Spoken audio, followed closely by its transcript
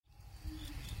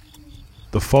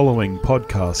The following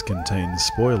podcast contains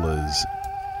spoilers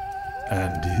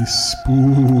and is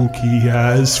spooky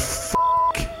as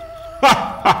fuck.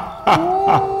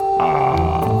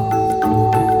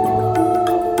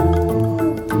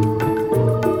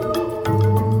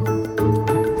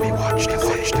 We watched a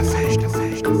fish, We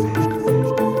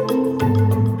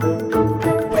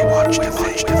watched a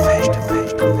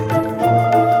fish,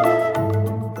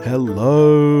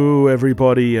 Hello,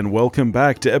 everybody, and welcome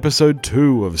back to episode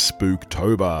 2 of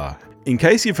Spooktober. In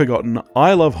case you've forgotten,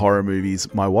 I love horror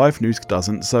movies. My wife Noosk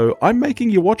doesn't, so I'm making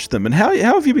you watch them. And how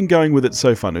have you been going with it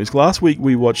so far, Noosk? Last week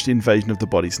we watched Invasion of the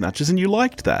Body Snatchers, and you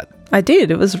liked that. I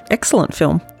did. It was an excellent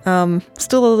film.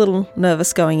 Still a little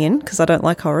nervous going in because I don't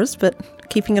like horrors, but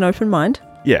keeping an open mind.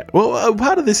 Yeah, well,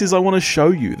 part of this is I want to show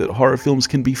you that horror films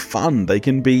can be fun. They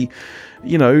can be,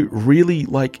 you know, really,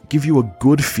 like, give you a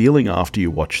good feeling after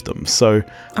you watch them. So,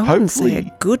 I wouldn't say a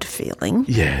good feeling.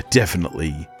 Yeah,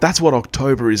 definitely. That's what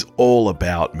October is all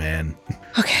about, man.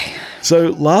 Okay. So,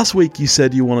 last week you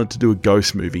said you wanted to do a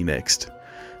ghost movie next.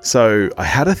 So, I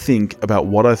had to think about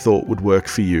what I thought would work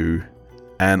for you,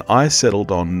 and I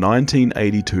settled on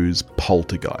 1982's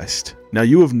Poltergeist. Now,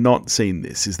 you have not seen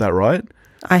this, is that right?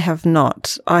 I have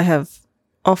not. I have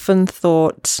often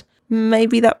thought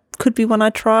maybe that could be one I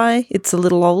try. It's a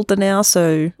little older now,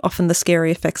 so often the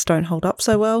scary effects don't hold up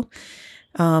so well.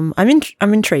 I'm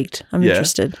intrigued. I'm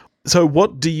interested. So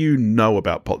what do you know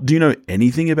about Do you know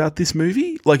anything about this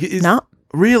movie? Like, No.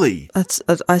 Really?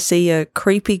 I see a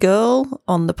creepy girl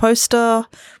on the poster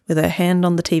with her hand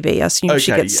on the TV. I assume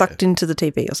she gets sucked into the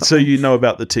TV or something. So you know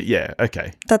about yeah,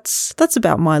 okay. That's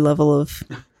about my level of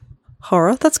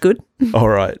horror. That's good. All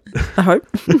right. I hope.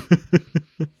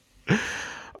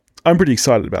 I'm pretty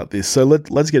excited about this, so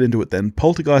let's get into it then.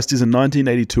 Poltergeist is a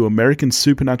 1982 American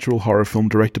supernatural horror film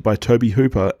directed by Tobe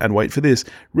Hooper and, wait for this,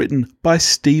 written by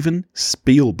Steven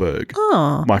Spielberg.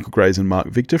 Oh. Michael Graves and Mark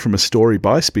Victor from a story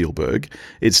by Spielberg.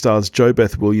 It stars Jo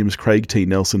Beth Williams, Craig T.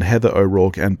 Nelson, Heather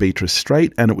O'Rourke and Beatrice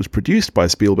Straight, and it was produced by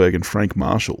Spielberg and Frank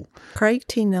Marshall. Craig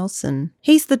T. Nelson.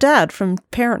 He's the dad from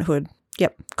Parenthood.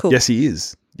 Yep, cool. Yes, he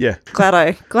is. Yeah. Glad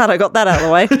I got that out of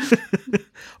the way.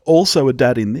 Also a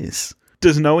dad in this.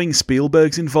 Does knowing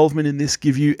Spielberg's involvement in this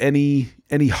give you any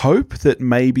hope that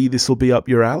maybe this will be up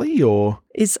your alley, or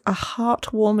is a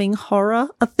heartwarming horror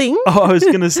a thing? Oh, I was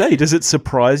going to say, does it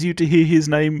surprise you to hear his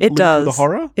name linked to the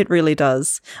horror? It really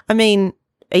does. I mean,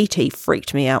 E.T.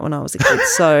 freaked me out when I was a kid,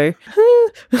 so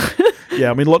yeah,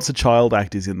 I mean, lots of child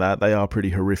actors in that. They are pretty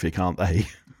horrific, aren't they?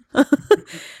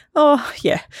 Oh,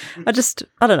 yeah. I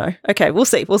don't know. Okay, we'll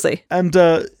see. And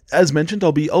as mentioned,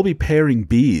 I'll be pairing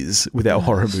beers with our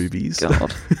horror movies.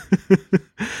 God.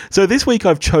 So this week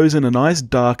I've chosen a nice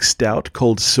dark stout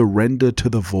called Surrender to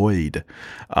the Void.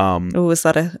 Is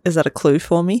that a clue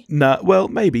for me? Nah, well,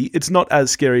 maybe. It's not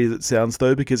as scary as it sounds,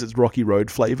 though, because it's Rocky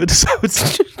Road flavoured, so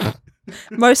it's...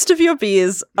 Most of your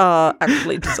beers are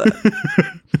actually dessert.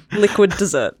 Liquid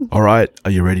dessert. All right,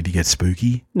 are you ready to get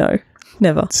spooky? No,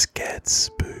 never. Let's get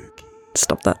spooky.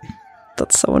 Stop that.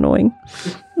 That's so annoying.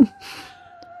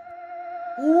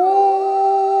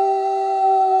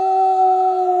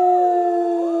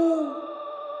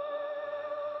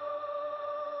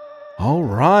 All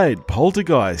right,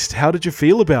 Poltergeist. How did you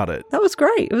feel about it? That was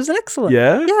great. It was excellent.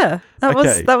 Yeah? Yeah.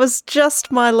 That was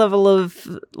just my level of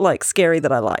like scary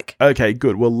that I like. Okay,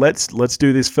 good. Well, let's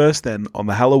do this first then. On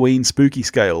the Halloween spooky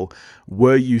scale,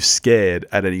 were you scared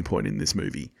at any point in this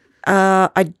movie?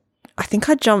 I think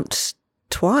I jumped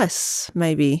twice,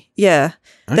 maybe. Yeah.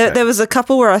 Okay. There was a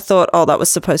couple where I thought, oh, that was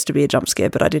supposed to be a jump scare,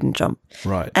 but I didn't jump.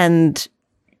 Right. And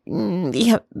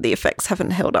the effects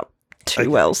haven't held up too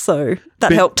well, so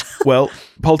that helped. Well,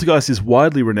 Poltergeist is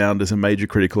widely renowned as a major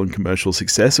critical and commercial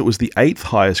success. It was the 8th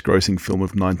highest grossing film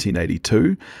of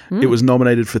 1982. It was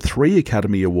nominated for 3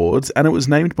 Academy Awards, and it was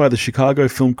named by the Chicago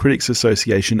Film Critics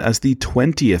Association as the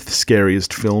 20th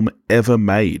scariest film ever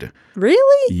made.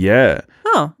 Really? Yeah.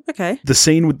 Oh, okay. The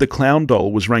scene with the clown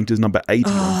doll was ranked as number 80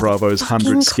 on Bravo's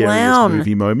 100 Scariest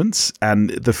Movie Moments, and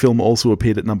the film also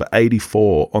appeared at number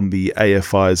 84 on the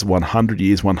AFI's 100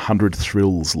 Years 100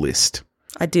 Thrills list.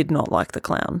 I did not like the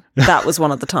clown. That was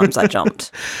one of the times I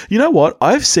jumped. You know what?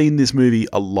 I've seen this movie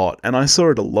a lot, and I saw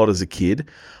it a lot as a kid.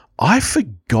 I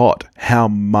forgot how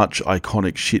much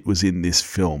iconic shit was in this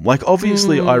film. Like,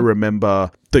 obviously, I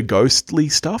remember the ghostly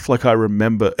stuff. Like,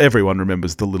 everyone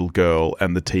remembers the little girl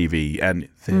and the TV and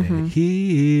they're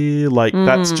here. Like,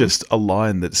 that's just a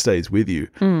line that stays with you.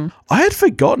 I had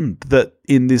forgotten that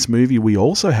in this movie, we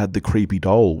also had the creepy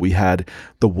doll. We had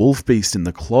the wolf beast in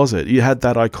the closet. You had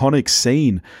that iconic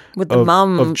scene with the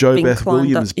mum of Jo Beth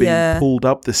Williams being pulled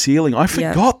up the ceiling. I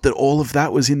forgot that all of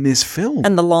that was in this film.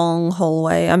 And the long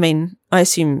hallway. I mean, I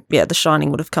assume, The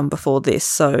Shining would have come before this.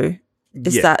 So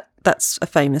that's a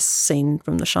famous scene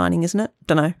from The Shining, isn't it?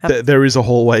 Don't know. There is a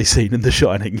hallway scene in The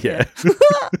Shining, yeah.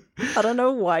 I don't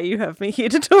know why you have me here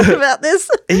to talk about this.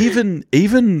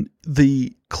 Even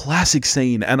the classic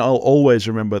scene, and I'll always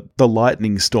remember the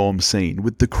lightning storm scene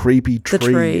with the creepy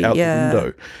tree out the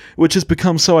window, which has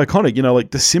become so iconic. You know, like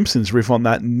The Simpsons riff on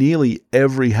that nearly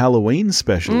every Halloween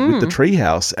special with the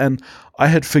treehouse, and I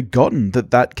had forgotten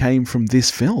that came from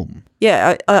this film.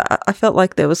 Yeah, I felt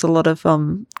like there was a lot of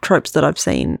tropes that I've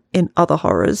seen in other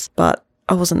horrors, but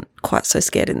I wasn't quite so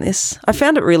scared in this. I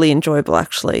found it really enjoyable,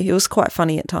 actually. It was quite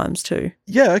funny at times too.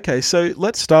 Yeah, okay. So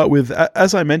let's start with,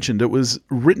 as I mentioned, it was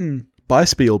written by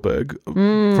Spielberg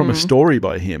from a story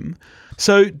by him.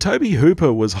 So Tobe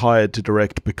Hooper was hired to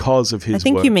direct because of his work. I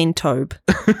think you mean Tobe.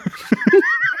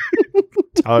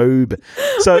 Tobe.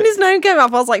 So when his name came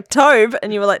up, I was like, Tobe,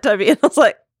 and you were like, Toby, and I was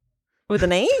like, with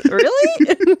an E?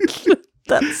 Really?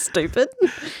 That's stupid.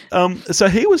 So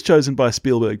he was chosen by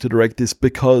Spielberg to direct this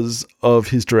because of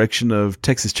his direction of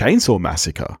Texas Chainsaw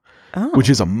Massacre, which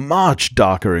is a much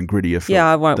darker and grittier film. Yeah,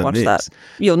 I won't watch that.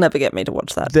 You'll never get me to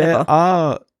watch that. There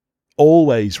are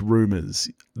always rumors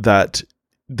that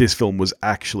this film was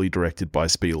actually directed by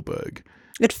Spielberg.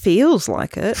 It feels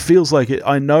like it. Feels like it.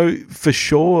 I know for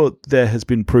sure there has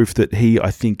been proof that he, I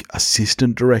think,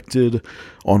 assistant directed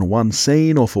on one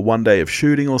scene or for one day of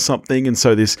shooting or something. And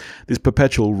so this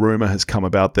perpetual rumor has come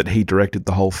about that he directed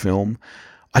the whole film.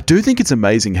 I do think it's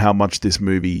amazing how much this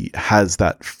movie has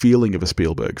that feeling of a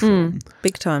Spielberg film.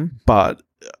 Big time. But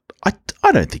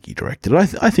I don't think he directed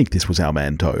it. I think this was our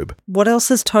man Tobe. What else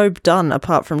has Tobe done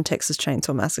apart from Texas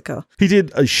Chainsaw Massacre? He did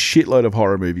a shitload of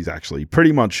horror movies, actually.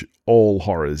 Pretty much all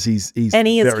horrors. He's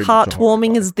any as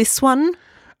heartwarming as this one?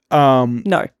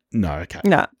 No. No, okay.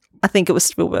 No, I think it was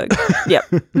Spielberg.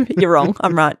 Yep, you're wrong.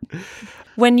 I'm right.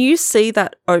 When you see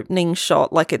that opening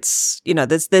shot, like it's, you know,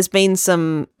 there's been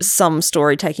some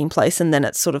story taking place and then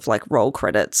it's sort of like roll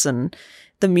credits and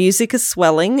the music is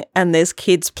swelling and there's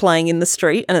kids playing in the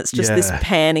street and it's just this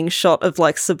panning shot of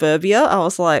like suburbia. I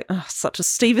was like, oh, such a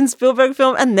Steven Spielberg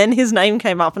film. And then his name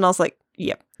came up and I was like,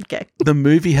 yep, okay. The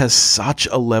movie has such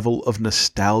a level of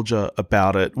nostalgia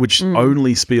about it, which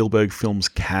only Spielberg films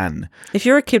can. If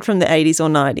you're a kid from the 80s or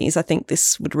 90s, I think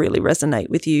this would really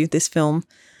resonate with you, this film.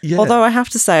 Yeah. Although I have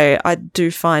to say, I do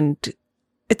find...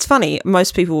 It's funny,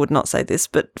 most people would not say this,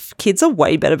 but kids are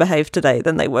way better behaved today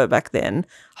than they were back then.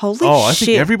 Holy shit. I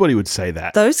think everybody would say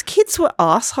that. Those kids were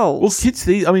assholes. Well, kids,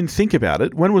 I mean, think about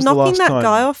it. When was the last time... Knocking that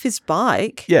guy off his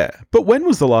bike. Yeah, but when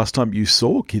was the last time you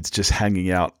saw kids just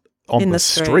hanging out on the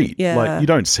street? Yeah. Like, you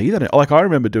don't see that. Like, I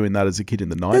remember doing that as a kid in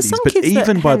the 90s, but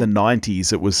even by the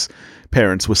 90s, it was...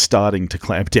 Parents were starting to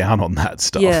clamp down on that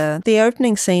stuff. Yeah, the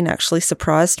opening scene actually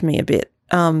surprised me a bit.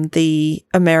 The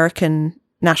American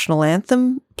national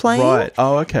anthem playing. Right.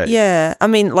 Oh, okay. Yeah. I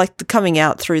mean, like the coming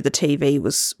out through the TV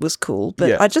was cool,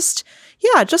 but I just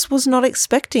was not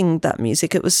expecting that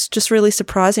music. It was just really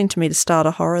surprising to me to start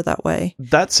a horror that way.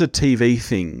 That's a TV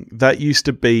thing. That used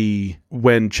to be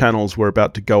when channels were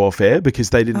about to go off air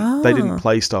because they didn't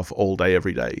play stuff all day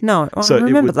every day. No, I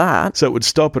remember that. So it would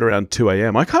stop at around 2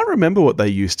 a.m. I can't remember what they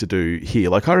used to do here.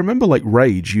 Like I remember like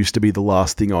Rage used to be the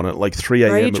last thing on at like 3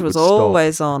 a.m. Rage was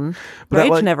always on.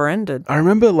 Rage never ended. I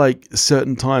remember like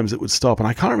certain times it would stop and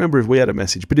I can't remember if we had a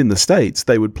message, but in the States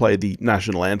they would play the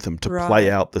national anthem to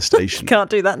play out the station. Can't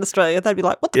do that in Australia. They'd be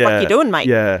like, what the fuck are you doing, mate?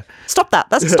 Yeah. Stop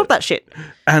that. Stop that shit.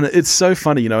 And it's so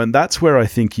funny, you know, and that's where I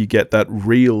think you get that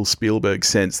real Spielberg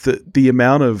sense that the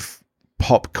amount of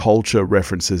pop culture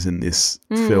references in this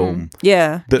film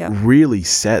that really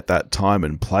set that time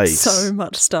and place. So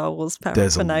much Star Wars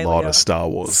paraphernalia. There's a lot of Star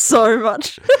Wars. So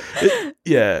much.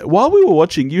 While we were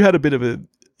watching, you had a bit of a,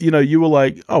 you know, you were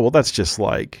like, oh, well, that's just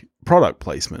like product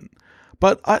placement.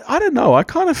 But I don't know. I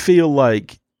kind of feel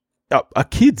like a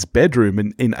kid's bedroom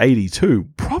in 82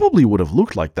 probably would have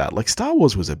looked like that. Like Star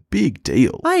Wars was a big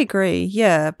deal. I agree,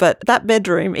 yeah. But that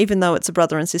bedroom, even though it's a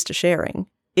brother and sister sharing,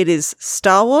 it is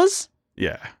Star Wars,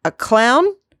 a clown,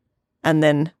 and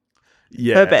then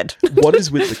her bed. What is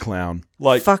with the clown?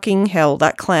 Like fucking hell,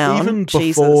 that clown. Even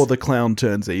before the clown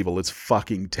turns evil, it's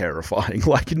fucking terrifying.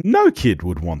 Like no kid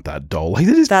would want that doll. Like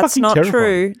That's not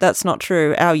true. That's not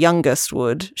true. Our youngest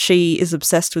would. She is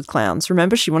obsessed with clowns.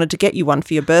 Remember, she wanted to get you one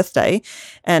for your birthday,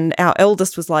 and our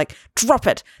eldest was like, "Drop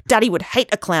it. Daddy would hate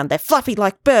a clown. They're fluffy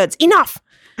like birds. Enough."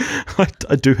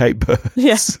 I do hate birds.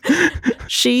 Yes.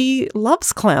 She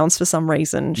loves clowns for some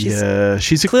reason. She's a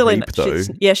creep, though.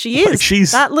 She is. Like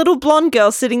she's that little blonde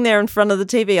girl sitting there in front of the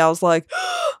TV. I was like,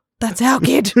 that's our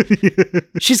kid.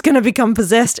 She's going to become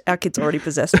possessed. Our kid's already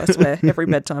possessed, I swear, every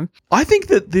bedtime. I think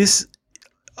that this,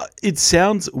 it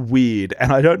sounds weird,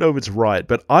 and I don't know if it's right,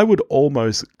 but I would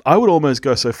almost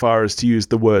go so far as to use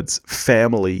the words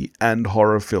family and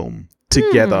horror film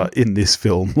together in this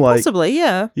film. Like, possibly,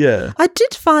 yeah. Yeah. I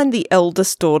did find the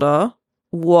eldest daughter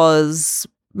was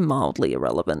mildly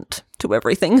irrelevant to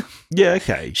everything. Yeah,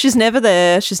 okay. She's never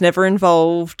there. She's never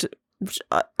involved.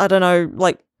 I don't know,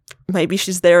 like, maybe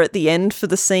she's there at the end for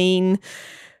the scene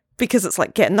because it's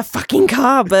like, get in the fucking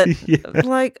car. But,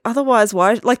 like, otherwise,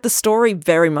 why? Like, the story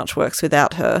very much works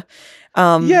without her.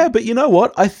 Yeah, but you know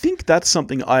what? I think that's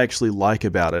something I actually like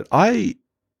about it.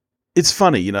 It's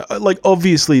funny, you know, like,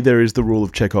 obviously there is the rule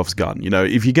of Chekhov's gun. You know,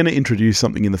 if you're going to introduce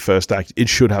something in the first act, it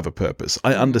should have a purpose.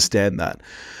 I understand that.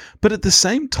 But at the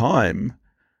same time,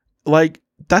 like,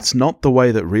 that's not the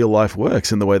way that real life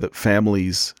works and the way that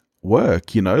families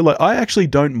work, you know? Like, I actually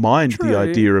don't mind the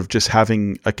idea of just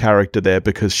having a character there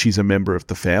because she's a member of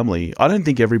the family. I don't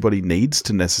think everybody needs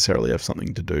to necessarily have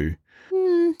something to do.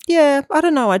 Yeah, I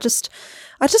don't know. I just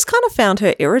kind of found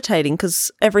her irritating because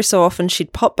every so often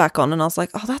she'd pop back on and I was like,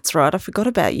 oh, that's right, I forgot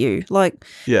about you. Like,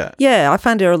 yeah, I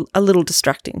found her a little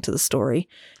distracting to the story.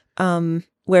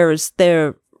 Whereas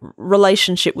their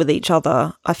relationship with each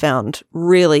other I found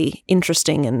really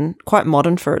interesting and quite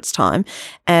modern for its time.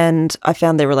 And I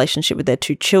found their relationship with their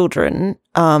two children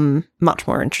much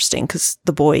more interesting because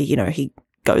the boy, you know, he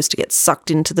goes to get sucked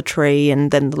into the tree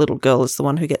and then the little girl is the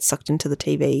one who gets sucked into the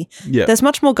TV. Yeah. There's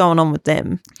much more going on with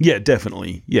them. Yeah,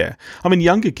 definitely. Yeah. I mean,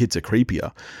 younger kids are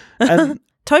creepier. And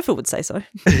Topher would say so.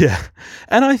 Yeah.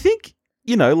 And I think,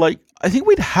 you know, like, I think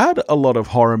we'd had a lot of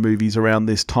horror movies around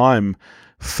this time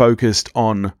focused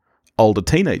on older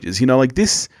teenagers. You know, like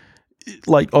this,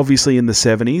 like, obviously in the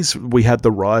 70s, we had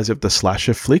the rise of the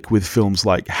slasher flick with films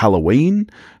like Halloween,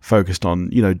 focused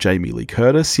on, you know, Jamie Lee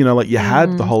Curtis. You know, like, you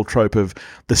had the whole trope of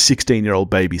the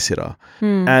 16-year-old babysitter.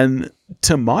 And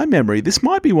to my memory, this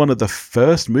might be one of the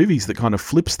first movies that kind of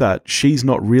flips that she's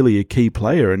not really a key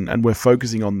player and we're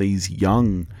focusing on these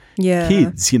young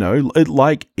kids, you know,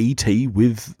 like E.T.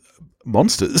 with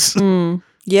monsters.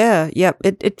 Yeah.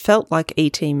 It felt like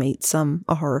E.T. meets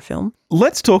a horror film.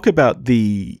 Let's talk about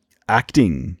the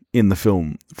acting in the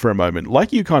film for a moment.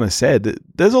 Like you kind of said,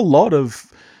 there's a lot of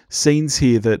scenes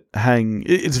here that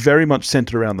it's very much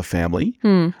centered around the family.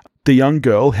 The young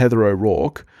girl, Heather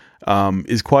O'Rourke,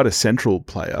 is quite a central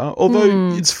player.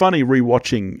 Although it's funny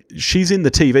rewatching, she's in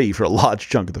the TV for a large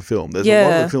chunk of the film. There's a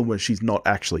lot of the film where she's not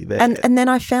actually there. And then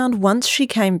I found once she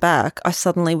came back, I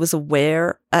suddenly was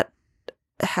aware at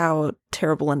how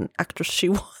terrible an actress she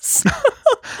was.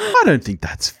 I don't think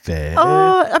that's fair.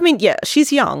 I mean, yeah,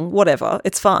 she's young, whatever,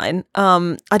 it's fine.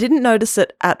 I didn't notice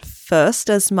it at first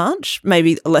as much.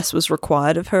 Maybe less was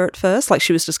required of her at first. Like,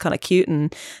 she was just kind of cute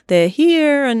and they're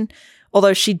here. And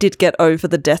although she did get over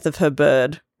the death of her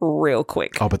bird real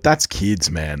quick. Oh, but that's kids,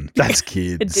 man. That's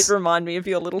kids. It did remind me of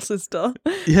your little sister.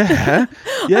 Yeah.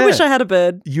 I wish I had a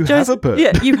bird. You have a bird.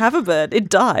 Yeah, you have a bird. It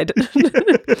died.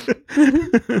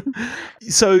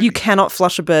 So you cannot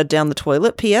flush a bird down the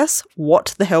toilet. P.S.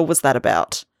 What the hell was that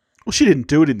about? Well, she didn't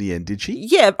do it in the end, did she?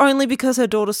 Yeah, only because her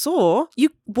daughter saw. Ew.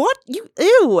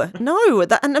 No.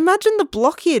 And imagine the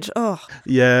blockage. Oh.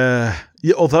 Yeah.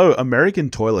 Yeah. Although American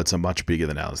toilets are much bigger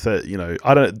than ours. You know,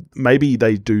 maybe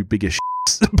they do bigger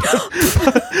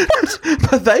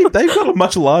but they've got a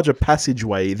much larger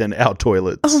passageway than our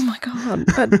toilets. Oh my God.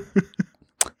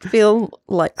 I feel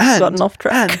like we've gotten off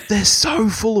track. And they're so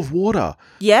full of water.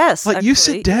 Yes. Like, actually, you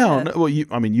sit down, well,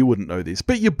 you wouldn't know this,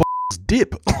 but your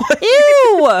dip.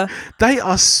 Ew! They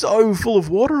are so full of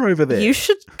water over there. You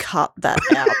should cut that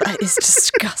out. That is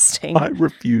disgusting. I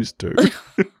refuse to.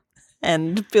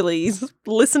 And Billy's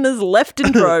listeners left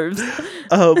in droves.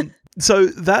 So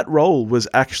that role was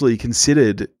actually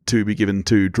considered to be given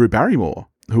to Drew Barrymore,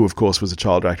 who, of course, was a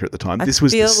child actor at the time. This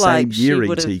was the same year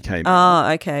E.T. came out.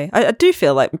 Oh, okay. I do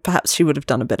feel like perhaps she would have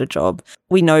done a better job.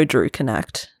 We know Drew can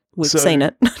act. We've seen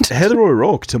it. Heather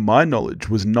O'Rourke, to my knowledge,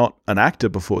 was not an actor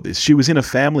before this. She was in a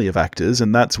family of actors,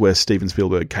 and that's where Steven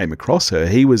Spielberg came across her.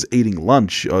 He was eating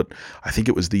lunch at, I think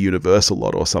it was the Universal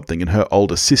lot or something, and her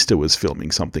older sister was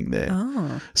filming something there.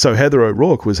 Oh. So Heather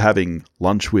O'Rourke was having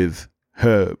lunch with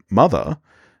her mother,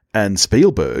 and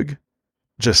Spielberg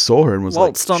just saw her and was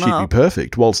like, she'd be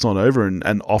perfect, waltzed on over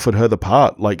and offered her the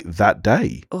part like that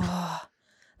day. Oh,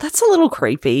 that's a little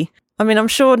creepy. I mean, I'm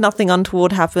sure nothing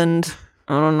untoward happened.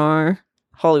 I don't know.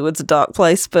 Hollywood's a dark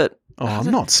place, but... Oh, I'm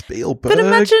not Spielberg. But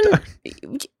imagine,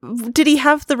 did he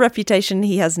have the reputation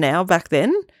he has now back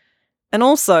then? And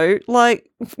also,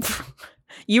 like,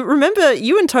 you remember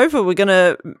you and Topher were going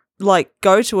to, like,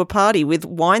 go to a party with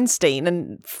Weinstein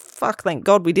and fuck, thank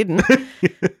God we didn't.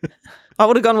 I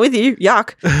would have gone with you.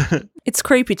 Yuck. It's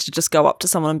creepy to just go up to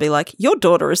someone and be like, "Your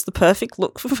daughter is the perfect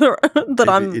look for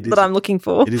I'm looking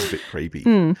for." It is a bit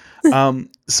creepy.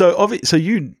 So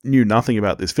you knew nothing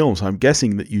about this film, so I'm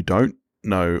guessing that you don't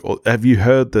know, or have you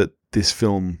heard that this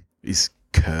film is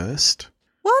cursed?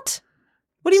 What?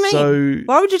 What do you mean? So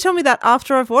why would you tell me that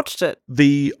after I've watched it?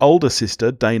 The older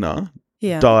sister, Dana,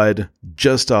 died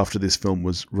just after this film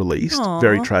was released,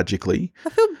 very tragically. I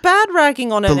feel bad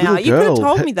ragging on her now. You could have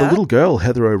told me that. The little girl,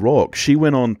 Heather O'Rourke, she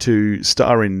went on to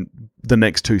star in the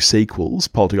next two sequels,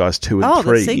 Poltergeist 2 and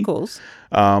 3. The sequels.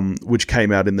 Which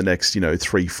came out in the next,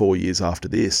 3-4 years after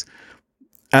this.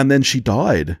 And then she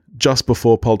died just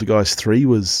before Poltergeist 3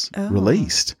 was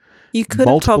released. You could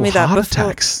have told me that before. Multiple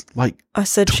heart attacks, like I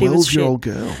said she was shit. 12-year-old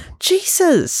girl.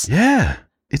 Jesus. Yeah.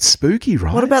 It's spooky,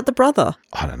 right? What about the brother?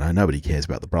 I don't know. Nobody cares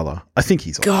about the brother. I think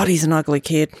he's... God, he's an ugly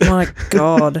kid. My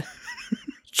God.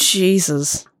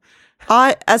 Jesus.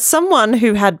 As someone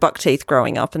who had buck teeth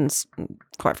growing up and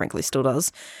quite frankly still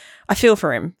does, I feel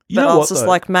for him. But I was just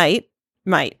like, mate,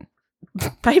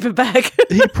 paper bag.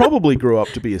 He probably grew up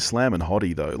to be a slamming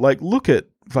hottie, though. Like, look at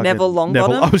fucking Neville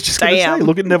Longbottom. I was just going to say,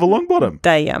 look at Neville Longbottom.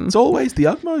 Damn. It's always the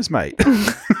utmost, mate.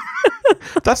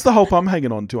 That's the hope I'm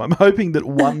hanging on to. I'm hoping that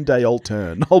one day I'll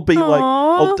turn. I'll be like,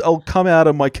 I'll come out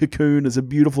of my cocoon as a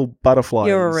beautiful butterfly.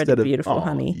 You're already beautiful,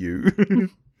 honey. You.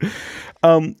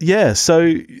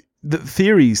 So the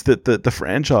theories that the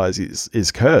franchise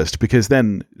is cursed because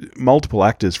then multiple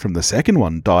actors from the second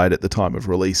one died at the time of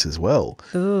release as well.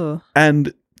 Ooh.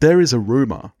 And there is a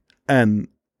rumor, and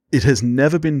it has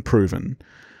never been proven,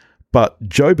 but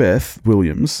JoBeth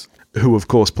Williams, who of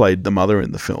course played the mother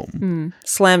in the film.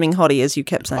 Slamming hottie, as you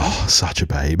kept saying. Oh, such a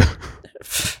babe.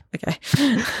 Okay.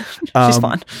 She's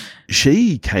fine.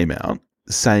 She came out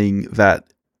saying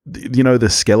that, the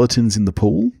skeletons in the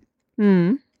pool?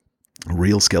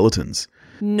 Real skeletons.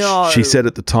 No. She said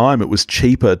at the time it was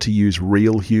cheaper to use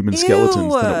real human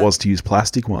skeletons than it was to use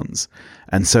plastic ones.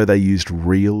 And so they used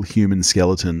real human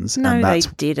skeletons. No, and they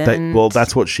didn't.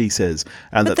 That's what she says.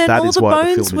 And but then that all is the why the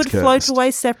bones film is would cursed. float away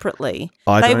separately.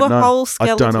 They were know. whole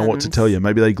skeletons. I don't know what to tell you.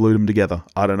 Maybe they glued them together.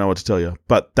 I don't know what to tell you.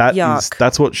 But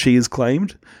that's what she has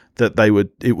claimed, that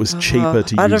it was cheaper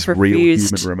to use real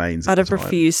human remains. I'd have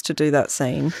refused to do that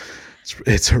scene.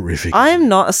 It's horrific. I am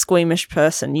not a squeamish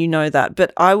person, you know that,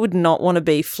 but I would not want to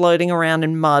be floating around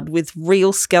in mud with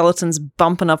real skeletons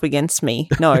bumping up against me.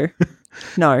 No.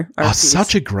 No.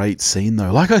 Such a great scene,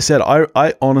 though. Like I said,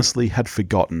 I honestly had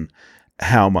forgotten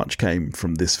how much came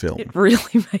from this film. It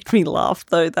really made me laugh,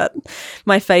 though, that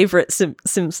my favourite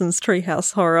Simpsons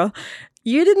Treehouse horror.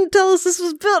 You didn't tell us this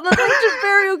was built on an ancient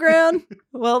burial ground.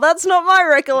 Well, that's not my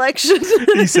recollection.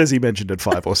 He says he mentioned it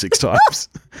 5 or 6 times.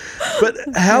 But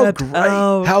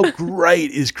how great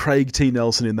is Craig T.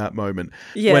 Nelson in that moment?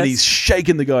 Yes. When he's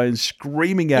shaking the guy and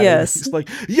screaming at him. He's like,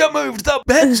 you moved the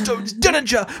headstones,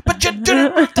 didn't you? But you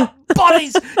didn't move the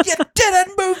bodies. You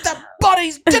didn't move the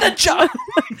bodies, didn't you?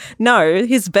 No,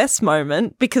 his best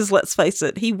moment, because let's face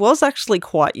it, he was actually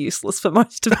quite useless for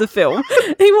most of the film.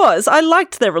 He was. I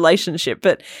liked their relationship,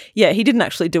 but yeah, he didn't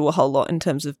actually do a whole lot in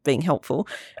terms of being helpful.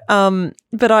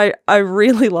 But I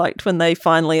really liked when they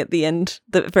finally at the end,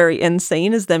 the very end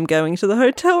scene is them going to the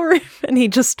hotel room and he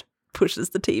just pushes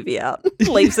the TV out,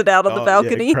 leaves it out on the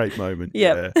balcony. Yeah, great moment.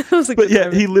 Yep. It was a good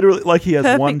moment. He literally, he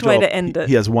has one job. Perfect way to end it.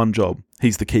 He has one job.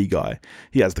 He's the key guy.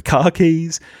 He has the car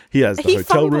keys. He has the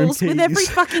hotel room keys. He fumbles with every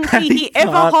fucking key he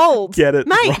ever holds. Get it,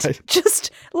 mate, right.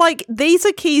 Just these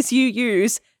are keys you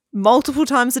use multiple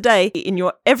times a day in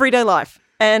your everyday life.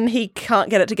 And he can't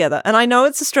get it together. And I know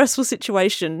it's a stressful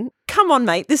situation. Come on,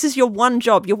 mate. This is your one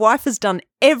job. Your wife has done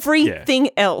everything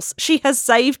else. She has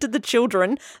saved the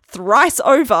children thrice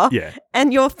over. Yeah.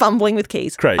 And you're fumbling with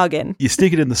keys again. You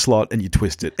stick it in the slot and you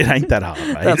twist it. It ain't that hard,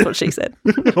 mate. That's what she said.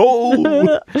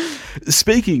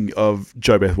 Speaking of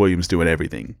JoBeth Williams doing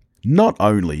everything, not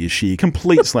only is she a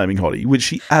complete slamming hottie, which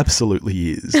she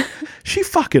absolutely is, she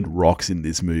fucking rocks in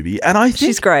this movie. And I think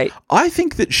she's great. I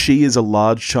think that she is a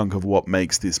large chunk of what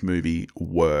makes this movie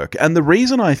work. And the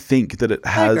reason I think that it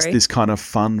has this kind of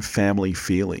fun family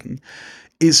feeling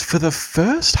is for the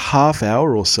first half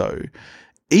hour or so,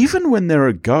 even when there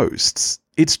are ghosts,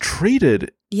 it's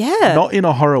treated not in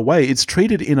a horror way. It's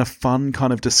treated in a fun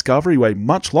kind of discovery way,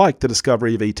 much like the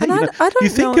discovery of E.T. You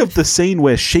think of the scene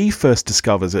where she first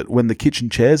discovers it when the kitchen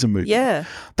chairs are moving. Yeah.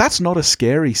 That's not a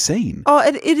scary scene. Oh,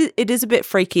 it is a bit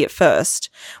freaky at first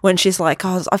when she's like,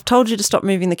 oh, I've told you to stop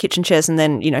moving the kitchen chairs. And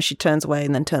then, she turns away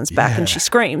and then turns back and she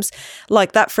screams.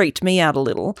 That freaked me out a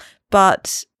little.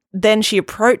 But then she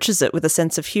approaches it with a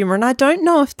sense of humor. And I don't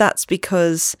know if that's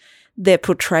because they're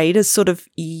portrayed as sort of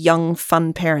young,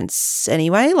 fun parents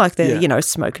anyway. Like they're,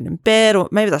 smoking in bed, or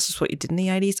maybe that's just what you did in the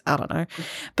 80s. I don't know.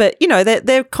 But,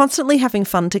 they're constantly having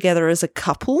fun together as a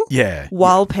couple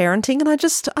while parenting. And I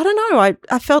don't know.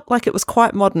 I felt like it was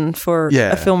quite modern for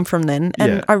a film from then.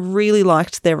 And I really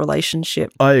liked their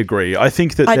relationship. I agree. I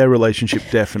think that their relationship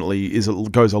definitely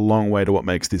goes a long way to what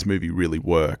makes this movie really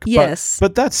work. Yes.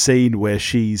 But that scene where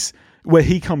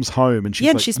he comes home and she's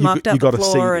like, she's marked out you got the to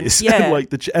see floor this.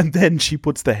 And, and then she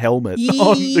puts the helmet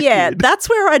on the kid. That's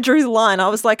where I drew the line. I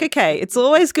was like, okay, it's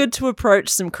always good to approach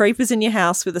some creepers in your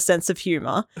house with a sense of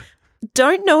humour.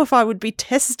 Don't know if I would be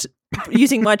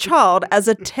using my child as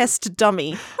a test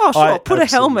dummy. Oh, sure, put a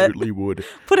helmet. Would.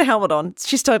 Put a helmet on.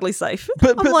 She's totally safe.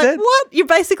 But I'm like, what? You're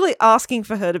basically asking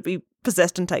for her to be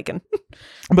possessed and taken.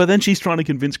 But then she's trying to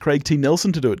convince Craig T.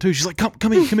 Nelson to do it too. She's like,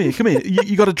 come here.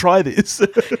 You got to try this.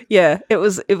 Yeah, it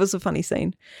was a funny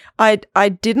scene. I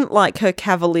didn't like her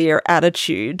cavalier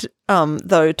attitude,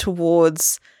 though,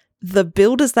 towards the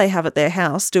builders they have at their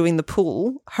house doing the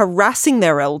pool, harassing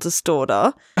their eldest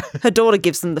daughter. Her daughter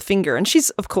gives them the finger, and she's,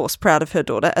 of course, proud of her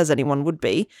daughter, as anyone would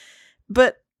be.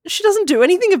 But she doesn't do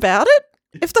anything about it.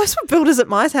 If those were builders at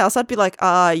my house, I'd be like,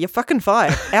 you're fucking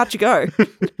fired. Out you go.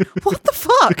 What the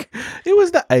fuck? It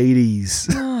was the 80s.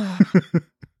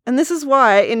 And this is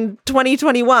why in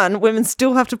 2021, women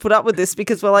still have to put up with this,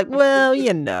 because we're like, well,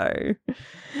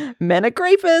 men are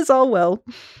creepers. Oh, well.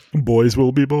 Boys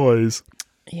will be boys.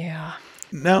 Yeah.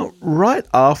 Now, right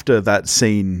after that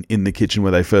scene in the kitchen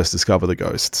where they first discover the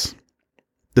ghosts,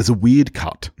 there's a weird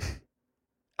cut.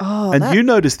 Oh, and you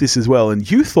noticed this as well, and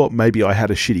you thought maybe I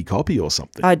had a shitty copy or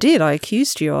something. I did. I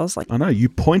accused you. I was like... I know. You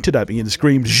pointed at me and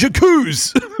screamed,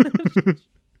 "J'accuse!"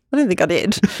 I don't think I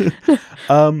did.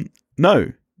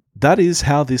 No. That is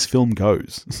how this film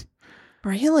goes.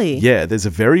 Really? Yeah, there's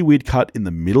a very weird cut in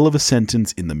the middle of a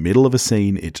sentence, in the middle of a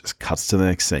scene. It just cuts to the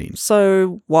next scene.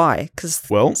 So why? Because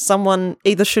someone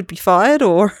either should be fired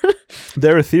or...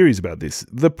 There are theories about this.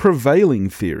 The prevailing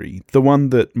theory, the one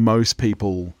that most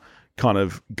people kind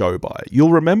of go by.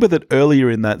 You'll remember that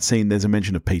earlier in that scene, there's a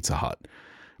mention of Pizza Hut.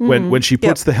 When she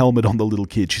puts the helmet on the little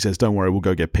kid, she says, "Don't worry, we'll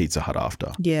go get Pizza Hut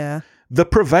after." Yeah. The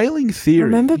prevailing theory...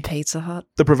 Remember Pizza Hut?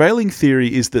 The prevailing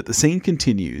theory is that the scene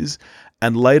continues,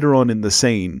 and later on in the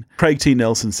scene, Craig T.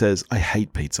 Nelson says, "I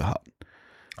hate Pizza Hut."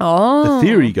 Oh. The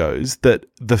theory goes that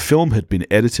the film had been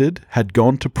edited, had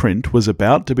gone to print, was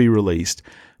about to be released.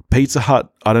 Pizza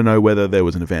Hut, I don't know whether there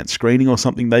was an advanced screening or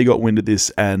something, they got wind of this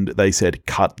and they said,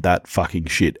 "Cut that fucking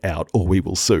shit out or we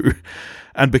will sue."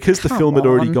 And because the film had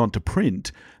already gone to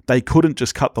print, they couldn't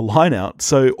just cut the line out.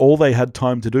 So all they had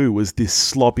time to do was this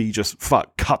sloppy,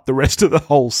 cut the rest of the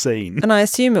whole scene. And I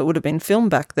assume it would have been filmed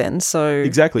back then. So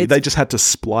exactly. They just had to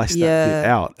splice that bit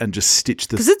out and just stitch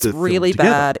the because it's really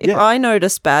bad. If I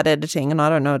notice bad editing and I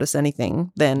don't notice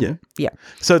anything, then yeah.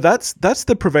 So that's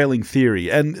the prevailing theory.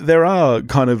 And there are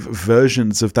kind of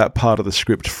versions of that part of the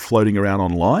script floating around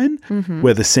online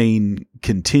where the scene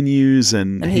continues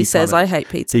and he says, "I hate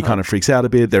Pizza Hut." He kind of freaks out a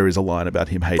bit. There is a line about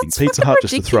him hating Pizza Hut,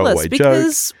 just a throwaway joke.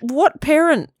 Because what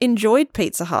parent enjoyed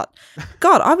Pizza Hut?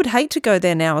 God, I would hate to go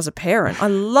there now as a parent. I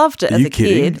loved it as a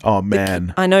kid. Oh,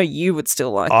 man. I know you would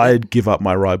still like it. I'd give up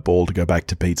my right ball to go back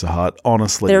to Pizza Hut,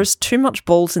 honestly. There's too much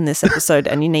balls in this episode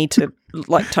and you need to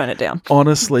tone it down.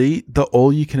 Honestly, the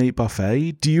all-you-can-eat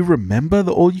buffet, do you remember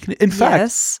the all-you-can-eat? In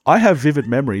fact, I have vivid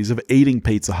memories of eating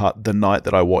Pizza Hut the night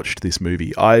that I watched this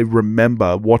movie. I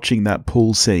remember watching that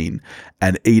pool scene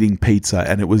and eating pizza,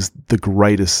 and it was the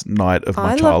greatest night of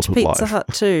my childhood life. I loved Pizza Hut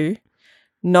too.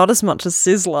 Not as much as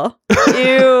Sizzler.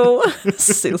 Ew.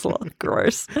 Sizzler.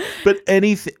 Gross. But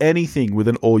anything with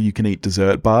an all-you-can-eat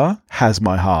dessert bar has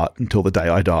my heart until the day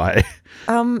I die.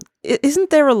 Isn't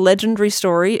there a legendary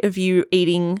story of you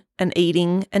eating and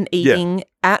eating and eating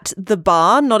at the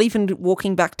bar, not even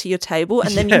walking back to your table,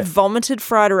 and then you vomited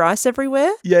fried rice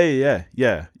everywhere? Yeah.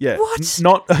 What?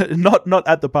 Not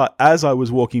at the bar. As I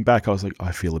was walking back, I was like,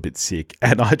 I feel a bit sick.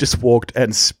 And I just walked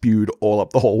and spewed all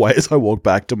up the hallway as I walked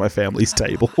back to my family's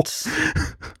table.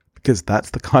 Because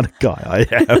that's the kind of guy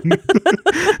I am.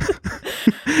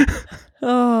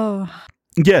 Oh.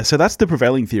 Yeah, so that's the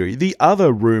prevailing theory. The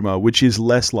other rumor, which is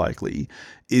less likely,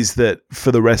 is that for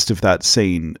the rest of that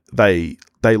scene, they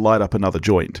light up another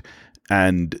joint.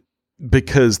 And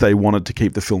because they wanted to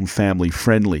keep the film family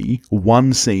friendly,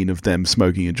 one scene of them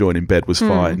smoking a joint in bed was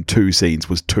fine. 2 scenes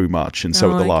was too much. And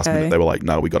so at the last minute, they were like,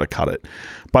 no, we got to cut it.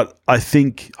 But I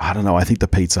think the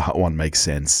Pizza Hut one makes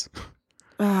sense.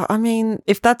 I mean,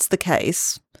 if that's the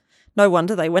case, no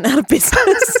wonder they went out of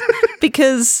business.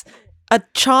 Because a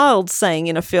child saying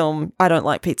in a film, I don't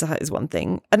like Pizza Hut is one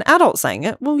thing. An adult saying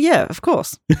it, well, yeah, of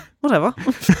course. Whatever.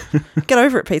 Get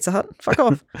over it, Pizza Hut. Fuck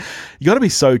off. You got to be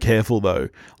so careful, though.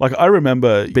 Like, I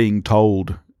remember being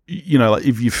told, you know, like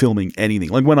if you're filming anything,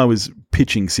 like when I was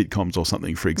pitching sitcoms or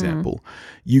something, for example,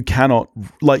 you can't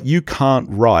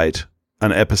write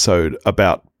an episode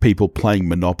about people playing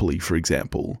Monopoly, for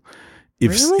example,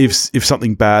 if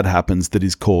something bad happens that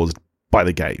is caused by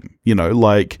the game, you know,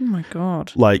 like, oh my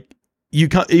God, like you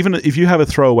can't, even if you have a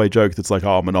throwaway joke that's like,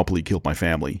 oh, Monopoly killed my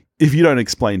family, if you don't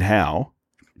explain how,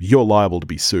 you're liable to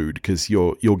be sued because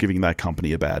you're giving that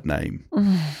company a bad name.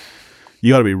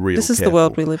 You got to be real This is careful. the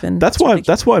world we live in. That's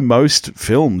why most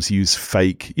films use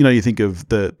fake. You know, you think of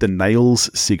the Nails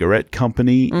cigarette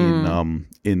company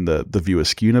in the View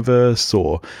Askew universe,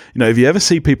 or, you know, if you ever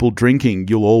see people drinking,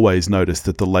 you'll always notice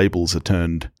that the labels are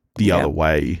turned the other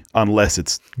way, unless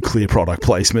it's clear product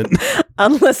placement.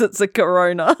 Unless it's a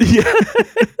Corona. Yeah,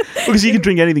 because you can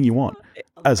drink anything you want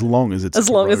as long as it's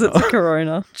a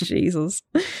Corona. Jesus,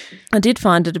 I did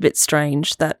find it a bit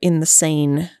strange that in the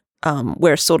scene.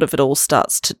 Where sort of it all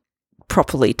starts to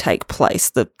properly take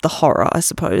place, the horror, I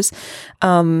suppose.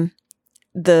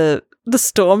 The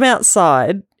storm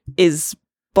outside is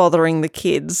bothering the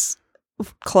kids.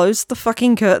 Close the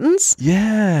fucking curtains.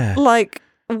 Yeah. Like,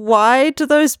 why do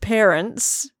those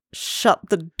parents shut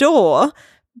the door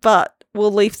but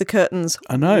will leave the curtains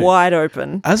wide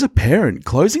open? As a parent,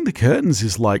 closing the curtains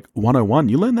is like 101.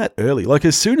 You learn that early. Like,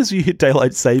 as soon as you hit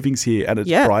daylight savings here and it's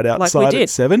bright outside at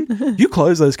 7, you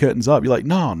close those curtains up. You're like,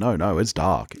 no, it's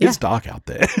dark. Yeah. It's dark out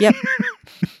there. Yep.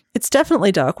 It's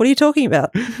definitely dark. What are you talking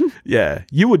about? Yeah,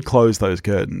 you would close those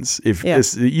curtains if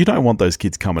you don't want those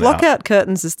kids coming out. Lockout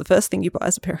curtains is the first thing you buy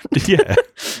as a parent. Yeah.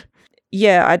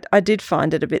 Yeah, I did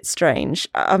find it a bit strange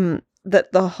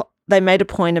that they made a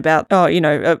point about,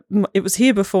 it was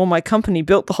here before my company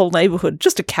built the whole neighborhood.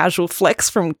 Just a casual flex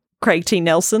from Craig T.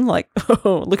 Nelson, like,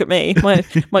 oh, look at me.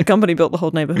 My company built the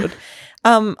whole neighborhood.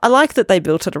 I like that they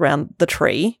built it around the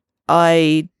tree.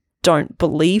 I don't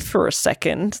believe for a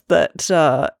second that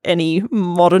any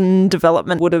modern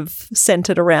development would have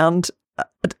centered around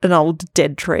an old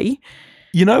dead tree.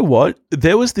 You know what?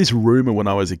 There was this rumor when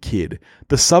I was a kid.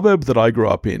 The suburb that I grew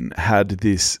up in had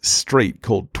this street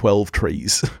called 12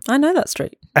 Trees. I know that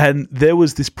street. And there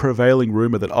was this prevailing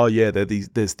rumor that, oh yeah,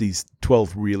 there's these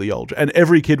 12 really old. And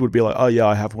every kid would be like, oh yeah,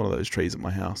 I have one of those trees at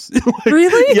my house. Like,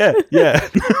 really? Yeah.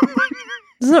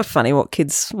 Isn't it funny what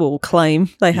kids will claim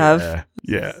they have?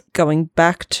 Yeah. Going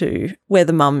back to where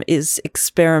the mum is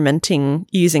experimenting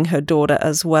using her daughter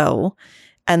as well,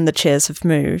 and the chairs have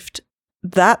moved.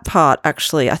 That part,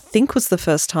 actually, I think was the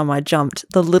first time I jumped.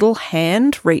 The little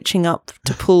hand reaching up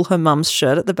to pull her mum's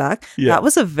shirt at the back. Yeah. That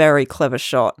was a very clever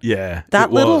shot. Yeah.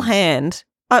 That little hand,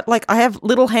 I have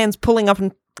little hands pulling up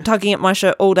and tugging at my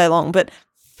shirt all day long, but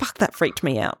fuck, that freaked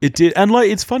me out. It did. And, like,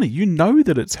 it's funny. You know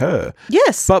that it's her.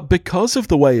 Yes. But because of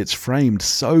the way it's framed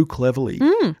so cleverly,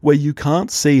 where you can't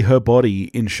see her body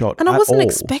in shot and I wasn't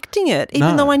expecting it,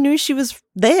 even though I knew she was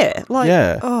there. Like,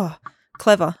 oh,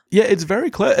 clever. Yeah, it's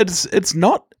very clever. It's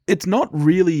not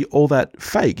really all that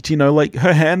faked. You know, like,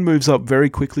 her hand moves up very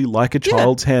quickly like a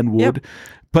child's hand would. Yep.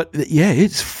 But yeah,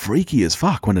 it's freaky as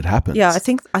fuck when it happens. Yeah, I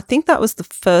think that was the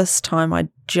first time I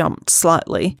jumped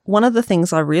slightly. One of the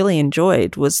things I really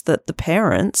enjoyed was that the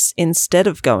parents, instead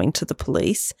of going to the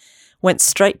police, went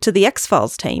straight to the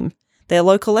X-Files team, their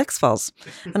local X-Files.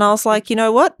 And I was like, you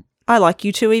know what? I like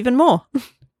you two even more. It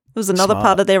was another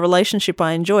part of their relationship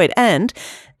I enjoyed. And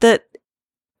that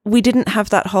we didn't have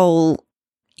that whole...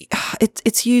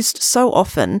 It's used so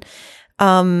often,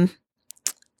 and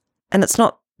it's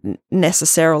not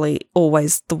necessarily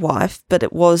always the wife, but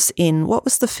it was in, what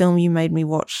was the film you made me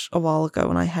watch a while ago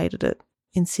and I hated it?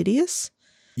 Insidious?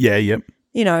 Yeah, yep.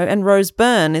 You know, and Rose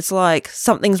Byrne is like,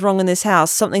 something's wrong in this house,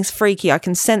 something's freaky, I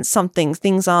can sense something,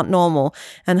 things aren't normal,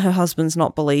 and her husband's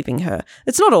not believing her.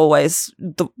 It's not always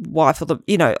the wife or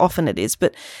often it is,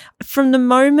 but from the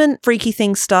moment freaky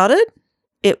things started,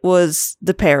 it was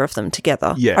the pair of them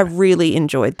together. Yeah. I really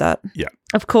enjoyed that. Yeah.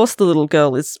 Of course the little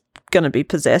girl is going to be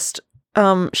possessed.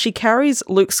 She carries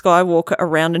Luke Skywalker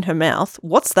around in her mouth.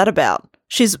 What's that about?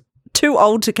 She's too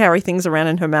old to carry things around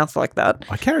in her mouth like that.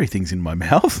 I carry things in my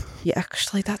mouth. Yeah,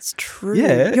 actually, that's true.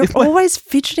 Yeah, you're always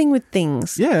fidgeting with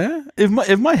things. Yeah,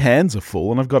 if my hands are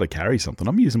full and I've got to carry something,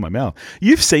 I'm using my mouth.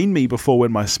 You've seen me before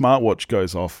when my smartwatch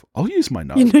goes off. I'll use my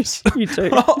nose. You do.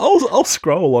 I'll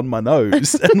scroll on my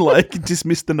nose and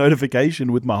dismiss the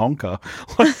notification with my honker.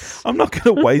 Like, I'm not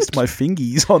going to waste my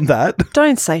fingies on that.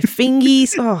 Don't say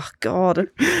fingies. Oh God,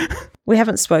 we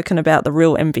haven't spoken about the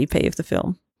real MVP of the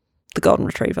film, the Golden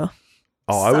Retriever.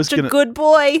 Oh, Such a good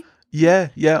boy. Yeah.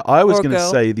 I was Or going to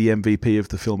girl. say the MVP of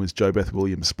the film is Jo Beth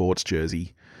Williams' sports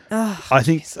jersey. Oh, I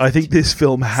think this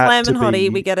film had Slam to and be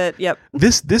Hottie, we get it. Yep.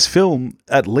 This film,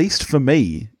 at least for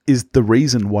me, is the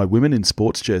reason why women in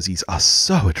sports jerseys are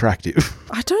so attractive.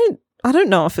 I don't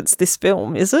know if it's this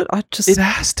film, is it? It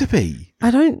has to be.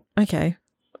 Okay.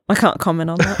 I can't comment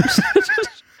on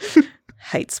that.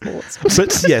 Hate sports.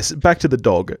 But yes, back to the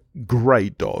dog.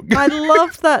 Great dog. I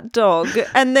love that dog.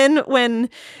 And then when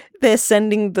they're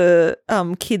sending the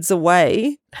kids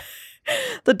away,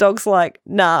 the dog's like,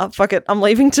 nah, fuck it, I'm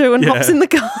leaving too, and hops in the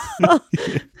car.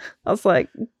 I was like,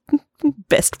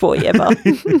 best boy ever.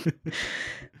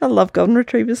 I love golden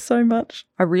retrievers so much.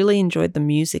 I really enjoyed the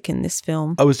music in this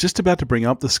film. I was just about to bring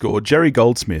up the score. Jerry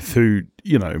Goldsmith, who,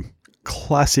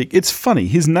 classic. It's funny,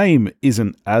 his name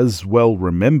isn't as well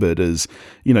remembered as,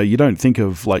 you don't think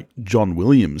of like John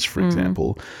Williams, for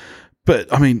example.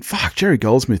 But, I mean, Jerry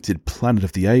Goldsmith did Planet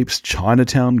of the Apes,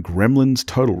 Chinatown, Gremlins,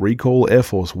 Total Recall, Air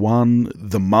Force One,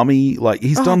 The Mummy. Like,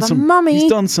 he's done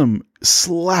some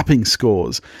slapping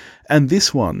scores. And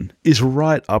this one is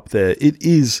right up there. It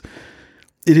is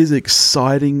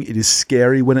exciting. It is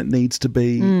scary when it needs to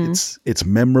be. It's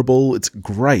memorable. It's a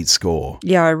great score.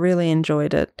 Yeah, I really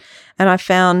enjoyed it. And I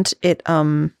found it,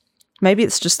 maybe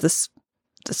it's just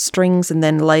the strings and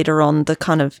then later on the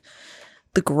kind of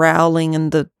the growling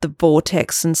and the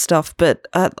vortex and stuff, but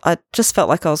I just felt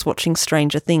like I was watching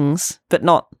Stranger Things, but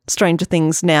not Stranger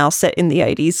Things now set in the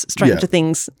 80s, Stranger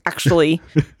Things actually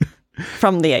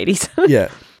from the 80s. Yeah.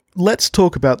 Let's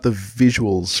talk about the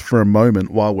visuals for a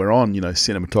moment while we're on,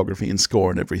 cinematography and score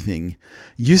and everything.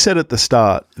 You said at the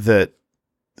start that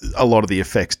a lot of the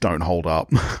effects don't hold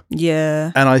up.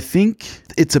 Yeah. And I think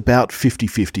it's about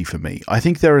 50-50 for me. I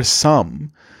think there are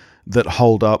some that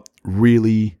hold up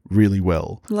really, really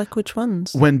well. Like which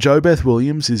ones? When Jo Beth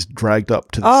Williams is dragged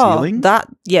up to the ceiling.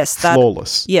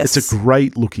 Flawless. Yes. It's a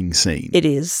great looking scene. It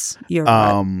is. You're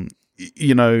right.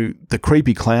 The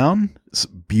creepy clown,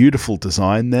 beautiful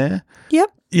design there.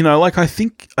 Yep. I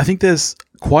think there's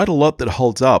quite a lot that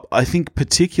holds up. I think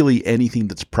particularly anything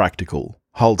that's practical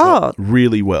holds up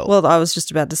really well. Well, I was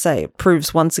just about to say, it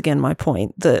proves once again my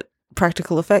point that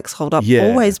practical effects hold up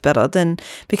always better than,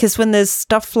 because when there's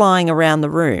stuff flying around the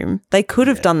room, they could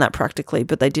have done that practically,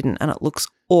 but they didn't, and it looks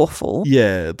awful.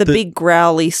 Yeah. The big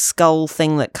growly skull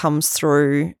thing that comes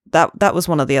through, that was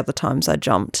one of the other times I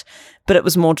jumped, but it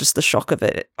was more just the shock of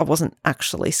it. I wasn't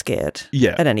actually scared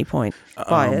at any point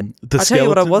by it. The I'll skeletons, tell you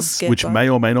what I was scared which by. may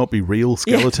or may not be real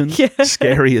skeletons, Yeah.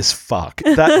 scary as fuck.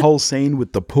 That whole scene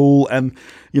with the pool and,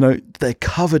 they're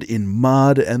covered in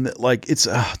mud and it's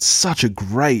such a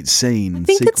great scene. I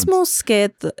think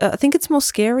it's more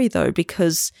scary though,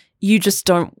 because you just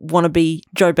don't want to be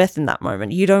Jo Beth in that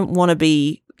moment. You don't want to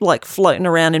be like floating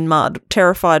around in mud,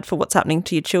 terrified for what's happening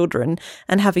to your children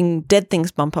and having dead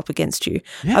things bump up against you.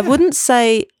 Yeah. I wouldn't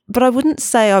say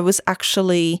I was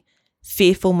actually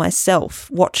fearful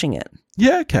myself watching it.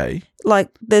 Yeah, okay. Like,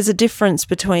 there's a difference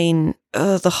between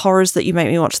the horrors that you make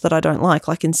me watch that I don't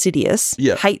like Insidious.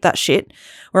 Yeah. Hate that shit,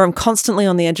 where I'm constantly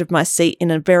on the edge of my seat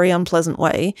in a very unpleasant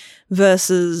way,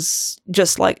 versus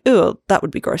just like, ooh, that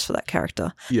would be gross for that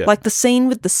character. Yeah. Like the scene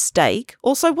with the steak.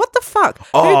 Also, what the fuck?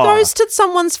 Who goes to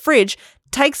someone's fridge,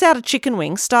 takes out a chicken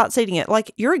wing, starts eating it?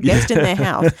 Like, you're a guest in their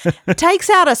house. Takes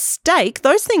out a steak.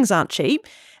 Those things aren't cheap.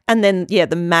 And then,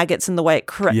 the maggots and the way it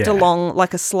crept along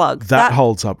like a slug. That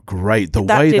holds up great. The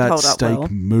way that steak well.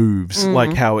 moves,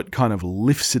 like how it kind of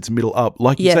lifts its middle up.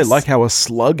 Like you say, like how a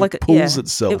slug pulls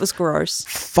itself. It was gross.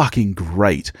 Fucking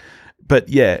great. But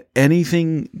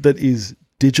anything that is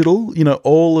digital,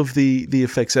 all of the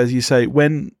effects, as you say,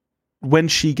 when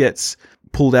she gets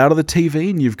pulled out of the TV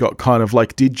and you've got kind of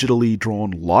like digitally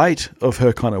drawn light of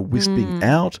her kind of wisping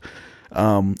out.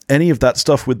 Any of that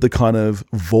stuff with the kind of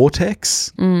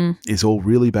vortex is all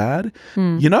really bad.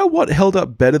 You know what held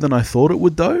up better than I thought it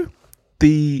would, though?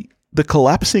 The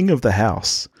collapsing of the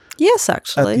house. Yes,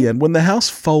 actually. At the end, when the house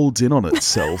folds in on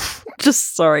itself.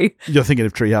 Just sorry. You're thinking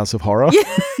of Treehouse of Horror?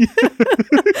 Yeah.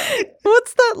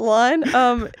 What's that line?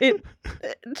 It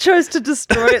chose to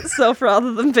destroy itself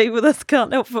rather than be with us.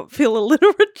 Can't help but feel a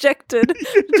little rejected.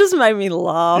 It just made me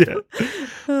laugh. Yeah.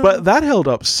 But that held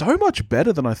up so much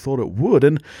better than I thought it would.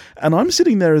 And I'm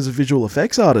sitting there as a visual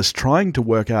effects artist trying to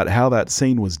work out how that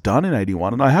scene was done in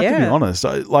 81. And I have to be honest,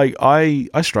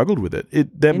 I struggled with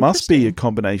it. There must be a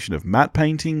combination of matte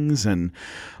paintings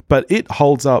but it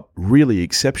holds up really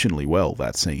exceptionally well,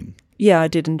 that scene. Yeah, I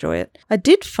did enjoy it. I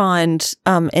did find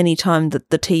any time that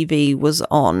the TV was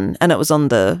on, and it was on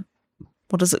the,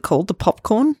 what is it called? The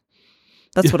popcorn?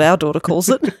 That's what our daughter calls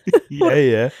it.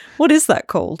 Yeah. What is that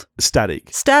called? Static.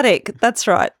 Static. That's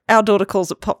right. Our daughter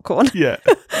calls it popcorn. Yeah.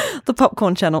 The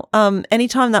popcorn channel.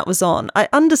 Anytime that was on, I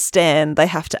understand they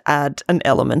have to add an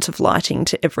element of lighting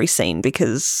to every scene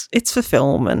because it's for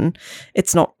film and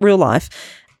it's not real life.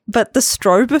 But the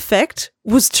strobe effect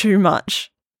was too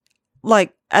much.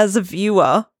 Like, as a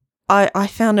viewer, I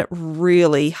found it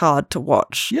really hard to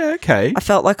watch. Yeah, okay. I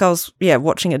felt like I was,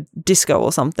 watching a disco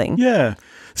or something. Yeah.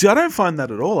 See, I don't find that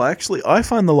at all. I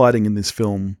find the lighting in this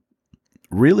film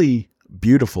really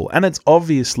beautiful. And it's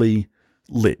obviously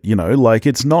lit, like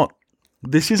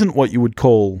this isn't what you would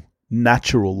call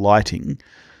natural lighting.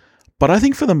 But I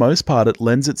think for the most part, it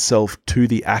lends itself to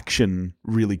the action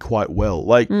really quite well.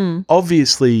 Like,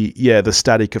 obviously, the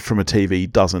static from a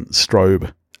TV doesn't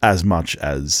strobe as much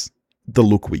as the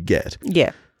look we get.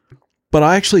 Yeah. But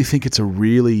I actually think it's a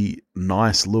really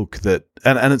nice look that,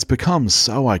 and it's become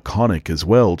so iconic as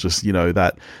well, just,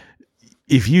 that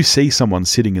if you see someone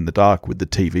sitting in the dark with the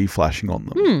TV flashing on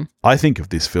them, I think of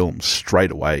this film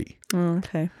straight away.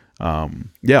 Okay.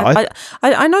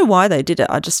 I know why they did it.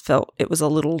 I just felt it was a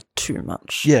little too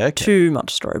much. Yeah, okay. Too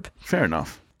much strobe. Fair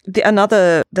enough.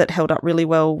 Another that held up really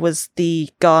well was the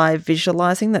guy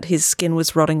visualizing that his skin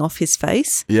was rotting off his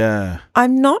face. Yeah.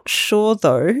 I'm not sure,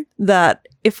 though, that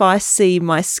if I see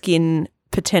my skin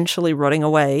potentially rotting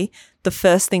away, the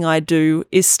first thing I do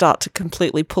is start to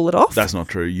completely pull it off. That's not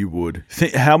true. You would.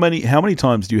 How many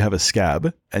times do you have a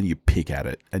scab and you pick at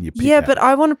it and you pick at but it?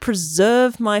 I want to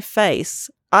preserve my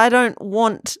face. I don't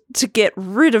want to get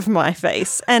rid of my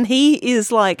face. And he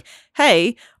is like,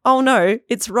 hey, oh no,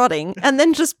 it's rotting. And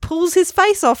then just pulls his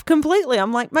face off completely.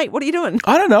 I'm like, mate, what are you doing?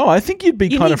 I don't know. I think you'd be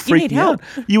kind of freaking help.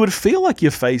 out. You would feel like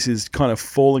your face is kind of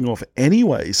falling off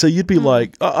anyway. So you'd be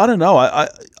like, I don't know.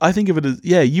 I think of it as,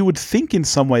 you would think in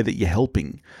some way that you're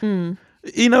helping.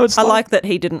 It's I like that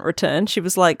he didn't return. She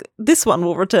was like, this one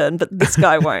will return, but this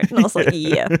guy won't. And I was like,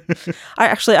 yeah.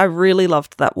 I really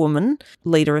loved that woman,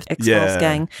 leader of X-Files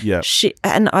gang. Yeah.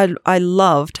 I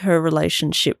loved her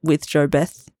relationship with Jo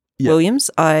Beth Williams.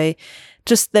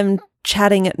 Them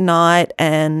chatting at night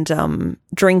and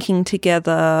drinking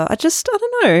together. I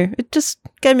don't know. It just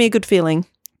gave me a good feeling.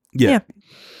 Yeah.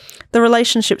 The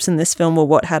relationships in this film were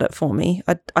what had it for me.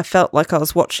 I felt like I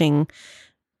was watching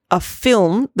a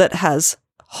film that has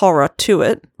horror to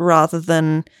it rather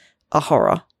than a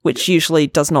horror, which usually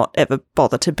does not ever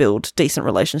bother to build decent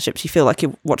relationships. You feel like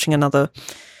you're watching another,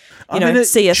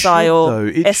 CSI or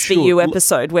SVU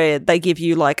episode where they give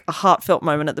you like a heartfelt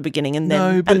moment at the beginning and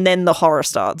then the horror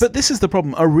starts. But this is the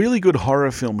problem. A really good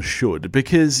horror film should,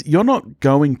 because you're not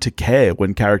going to care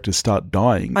when characters start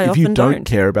dying if you don't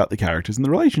care about the characters and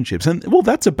the relationships. And, well,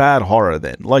 that's a bad horror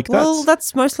then.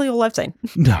 That's mostly all I've seen.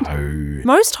 No.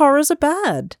 Most horrors are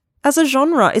bad. As a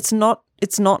genre, it's not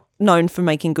known for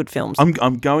making good films.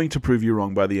 I'm going to prove you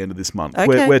wrong by the end of this month.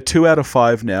 Okay. We're 2 out of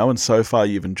 5 now, and so far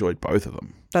you've enjoyed both of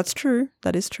them. That's true.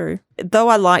 That is true. Though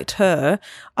I liked her,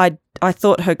 I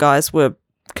thought her guys were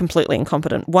completely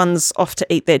incompetent. One's off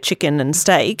to eat their chicken and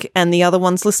steak, and the other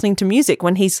one's listening to music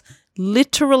when he's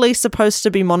literally supposed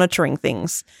to be monitoring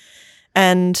things.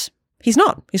 And he's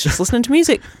not. He's just listening to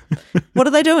music. What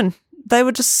are they doing? They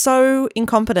were just so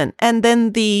incompetent. And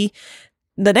then the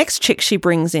next chick she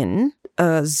brings in,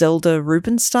 Zelda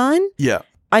Rubinstein. Yeah.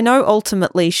 I know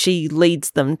ultimately she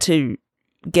leads them to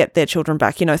get their children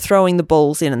back, throwing the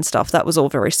balls in and stuff. That was all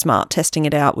very smart, testing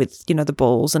it out with, the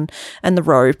balls and the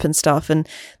rope and stuff. And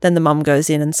then the mum goes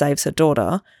in and saves her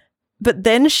daughter. But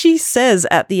then she says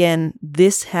at the end,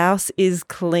 this house is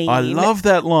clean. I love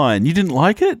that line. You didn't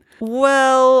like it?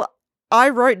 Well, I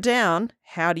wrote down,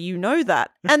 how do you know that?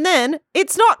 And then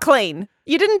it's not clean.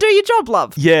 You didn't do your job,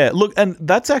 love. Yeah, look, and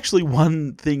that's actually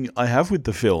one thing I have with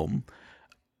the film.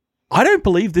 I don't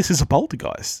believe this is a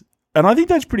poltergeist. And I think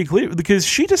that's pretty clear because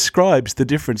she describes the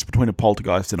difference between a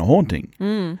poltergeist and a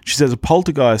haunting. She says a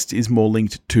poltergeist is more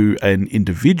linked to an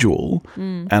individual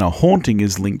and a haunting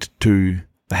is linked to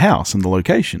the house and the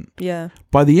location. Yeah.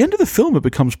 By the end of the film, it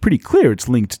becomes pretty clear it's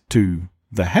linked to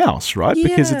the house, right? Yeah.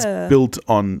 Because it's built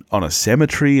on a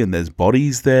cemetery and there's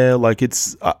bodies there. Like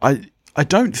I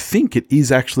don't think it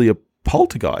is actually a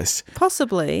poltergeist.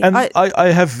 Possibly. And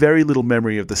I have very little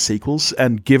memory of the sequels,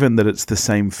 and given that it's the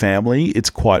same family,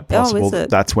 it's quite possible that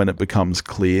that's when it becomes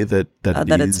clear that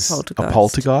it is a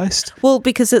poltergeist. Well,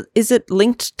 because is it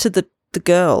linked to the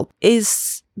girl?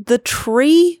 Is the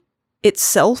tree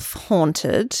itself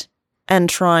haunted, and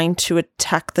trying to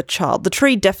attack the child. The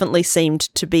tree definitely seemed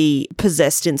to be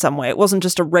possessed in some way. It wasn't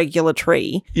just a regular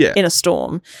tree in a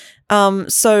storm.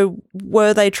 So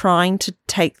were they trying to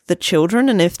take the children,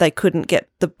 and if they couldn't get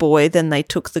the boy, then they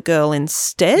took the girl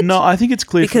instead? No, I think it's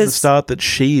clear from the start that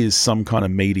she is some kind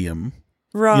of medium.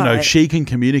 Right. You know, she can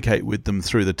communicate with them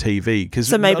through the TV because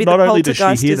so maybe not the only does she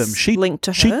poltergeist hear is them, she linked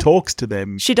to her. She talks to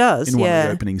them. She does in one of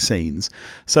the opening scenes.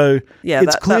 So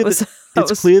it's clear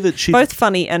that clear that she's both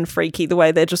funny and freaky the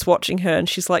way they're just watching her and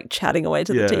she's like chatting away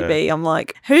to the TV. I'm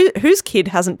like, whose kid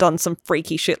hasn't done some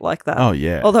freaky shit like that? Oh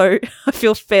yeah. Although I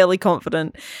feel fairly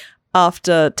confident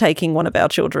after taking one of our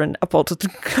children, a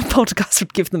poltergeist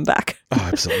would give them back. Oh,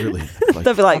 absolutely.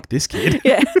 They'll be like, this kid.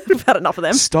 Yeah, I've had enough of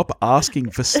them. Stop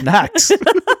asking for snacks.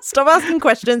 Stop asking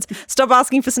questions. Stop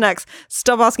asking for snacks.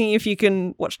 Stop asking if you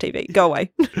can watch TV. Go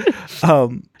away.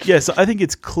 So I think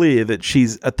it's clear that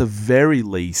she's at the very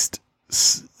least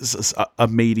a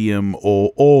medium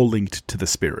or linked to the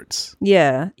spirits.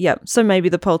 Yeah. So maybe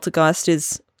the poltergeist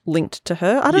is linked to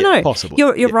her. I don't know. Possibly.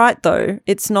 You're right, though.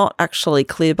 It's not actually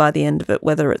clear by the end of it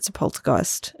whether it's a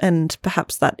poltergeist, and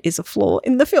perhaps that is a flaw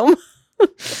in the film.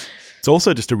 It's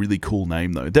also just a really cool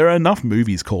name, though. There are enough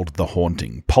movies called The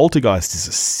Haunting. Poltergeist is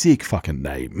a sick fucking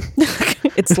name.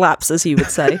 It slaps, as you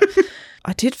would say.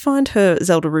 I did find her,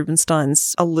 Zelda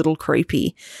Rubinstein's, a little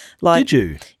creepy. Did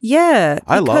you? Yeah.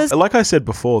 I love, like I said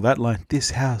before, that line,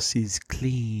 "This house is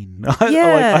clean."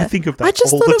 I think of that all the time. I just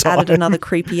thought it added another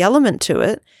creepy element to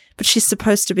it, but she's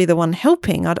supposed to be the one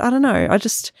helping. I don't know. I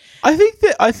think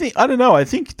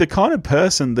the kind of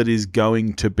person that is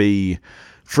going to be,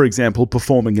 for example,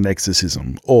 performing an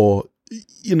exorcism or,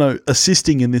 you know,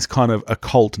 assisting in this kind of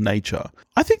occult nature,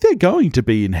 I think they're going to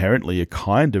be inherently a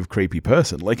kind of creepy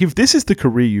person. Like, if this is the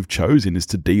career you've chosen, is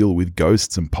to deal with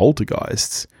ghosts and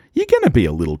poltergeists, you're going to be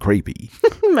a little creepy.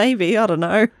 Maybe, I don't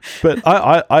know. But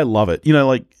I love it. You know,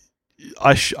 like,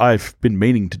 I've been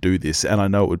meaning to do this, and I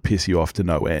know it would piss you off to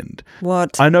no end.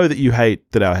 What? I know that you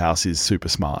hate that our house is super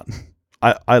smart.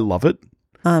 I love it.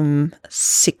 I'm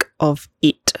sick of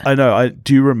it. I know.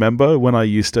 Do you remember when I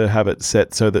used to have it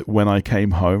set so that when I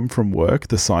came home from work,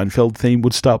 the Seinfeld theme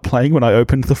would start playing when I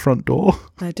opened the front door?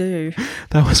 I do.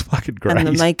 That was fucking great. And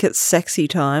the Make It Sexy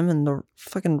time, and the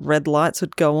fucking red lights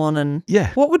would go on, and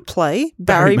yeah. What would play?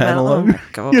 Barry Manilow. Oh my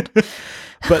God. Yeah.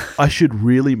 But I should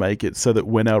really make it so that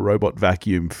when our robot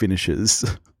vacuum finishes,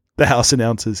 the house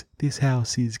announces, "This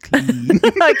house is clean."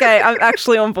 Okay, I'm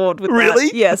actually on board with that. Really?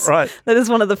 Yes. Right. That is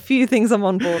one of the few things I'm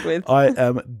on board with. I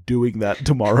am doing that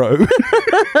tomorrow.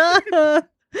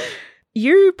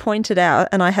 You pointed out,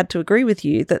 and I had to agree with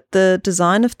you, that the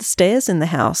design of the stairs in the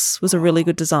house was a really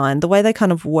good design. The way they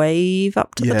kind of wave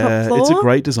up to the top floor. Yeah, it's a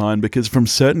great design because from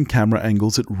certain camera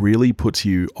angles, it really puts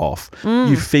you off.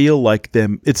 You feel like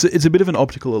it's a bit of an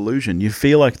optical illusion. You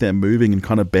feel like they're moving and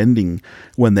kind of bending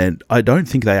when I don't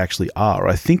think they actually are.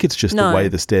 I think it's just the way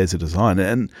the stairs are designed.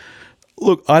 And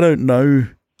look, I don't know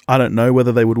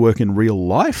whether they would work in real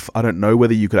life. I don't know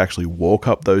whether you could actually walk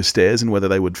up those stairs and whether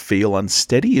they would feel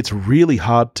unsteady. It's really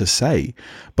hard to say.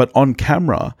 But on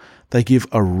camera, they give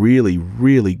a really,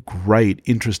 really great,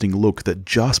 interesting look that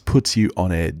just puts you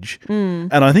on edge.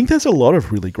 And I think there's a lot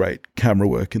of really great camera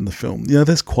work in the film. You know,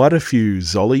 there's quite a few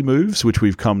Zolly moves, which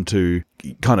we've come to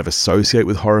kind of associate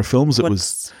with horror films.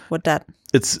 What's that?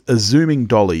 It's a zooming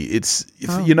dolly.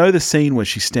 You know the scene where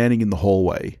she's standing in the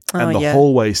hallway and the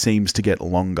hallway seems to get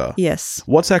longer. Yes.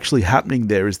 What's actually happening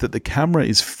there is that the camera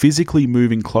is physically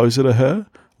moving closer to her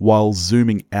while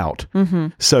zooming out.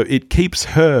 So it keeps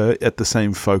her at the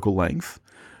same focal length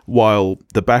while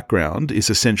the background is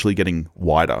essentially getting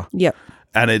wider. Yep.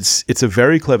 And it's a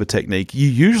very clever technique. You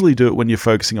usually do it when you're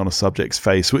focusing on a subject's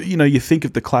face. You know, you think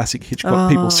of the classic Hitchcock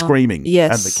people screaming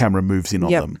and the camera moves in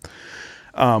on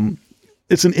them.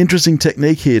 It's an interesting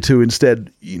technique here to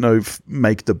instead, you know,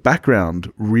 make the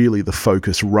background really the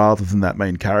focus rather than that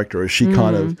main character as she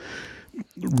kind of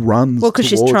runs because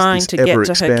she's trying to get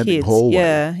to her kids.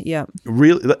 Hallway. Yeah.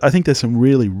 Really, I think there's some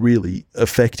really, really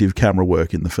effective camera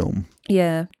work in the film.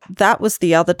 Yeah. That was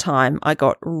the other time I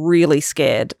got really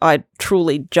scared. I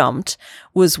truly jumped,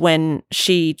 was when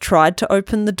she tried to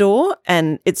open the door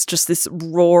and it's just this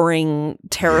roaring,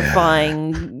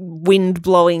 terrifying,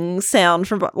 wind-blowing sound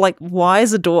from, like, why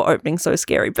is a door opening so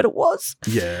scary? But it was.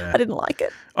 Yeah. I didn't like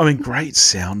it. I mean, great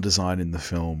sound design in the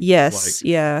film. Yes,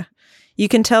 yeah. You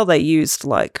can tell they used,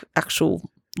 like, actual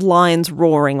lions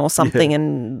roaring or something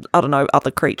and, I don't know,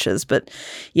 other creatures. But,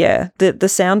 yeah, the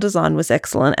sound design was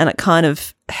excellent and it kind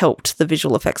of helped the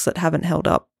visual effects that haven't held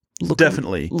up look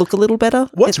a little better.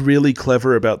 What's really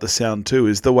clever about the sound too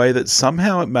is the way that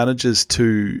somehow it manages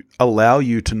to allow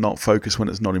you to not focus when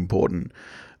it's not important.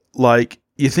 Like,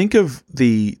 you think of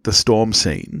the storm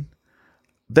scene,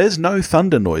 there's no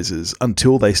thunder noises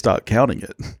until they start counting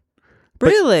it.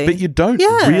 Really? But you don't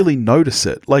really notice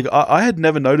it. Like, I had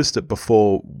never noticed it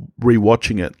before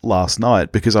rewatching it last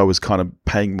night because I was kind of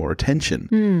paying more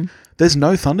attention. There's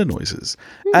no thunder noises.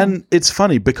 And it's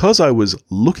funny, because I was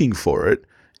looking for it,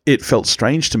 it felt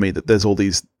strange to me that there's all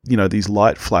these, these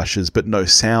light flashes but no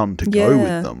sound to go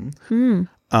with them.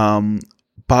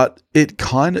 But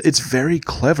it's very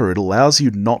clever. It allows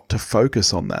you not to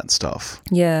focus on that stuff.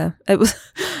 Yeah. It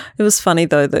was funny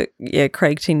though that,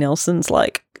 Craig T. Nelson's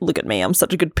like, look at me, I'm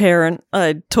such a good parent.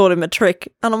 I taught him a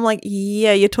trick. And I'm like,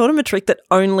 yeah, you taught him a trick that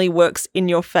only works in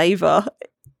your favor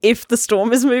if the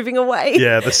storm is moving away.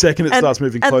 Yeah, the second it starts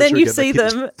moving closer, and then you again, see the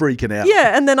kid's them freaking out.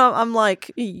 Yeah, and then I'm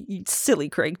like, you silly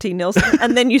Craig T. Nelson.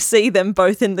 And then you see them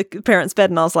both in the parents'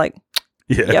 bed, and I was like,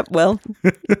 yep, well,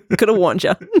 could have warned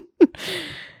you.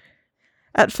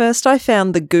 At first, I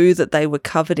found the goo that they were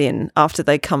covered in after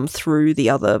they come through the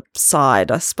other side,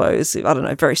 I suppose. I don't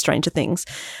know, very Stranger Things.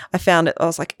 I found it, I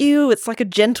was like, ew, it's like a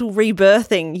gentle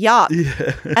rebirthing. Yuck.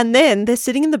 Yeah. And then they're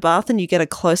sitting in the bath and you get a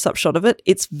close-up shot of it.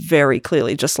 It's very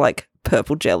clearly just like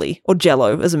purple jelly, or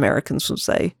jello, as Americans would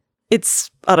say. It's,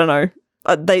 I don't know.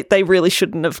 They really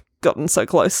shouldn't have gotten so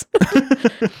close.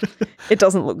 It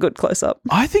doesn't look good close up.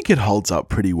 I think it holds up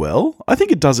pretty well. I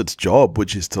think it does its job,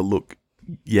 which is to look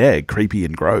creepy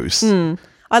and gross.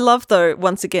 I love, though,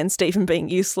 once again, Stephen being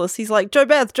useless. He's like,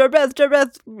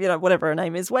 JoBeth, whatever her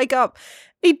name is, wake up.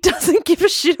 He doesn't give a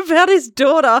shit about his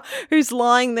daughter who's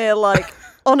lying there like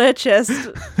on her chest,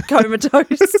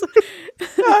 comatose.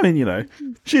 I mean,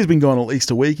 she's been gone at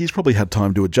least a week. He's probably had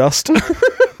time to adjust.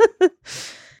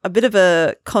 A bit of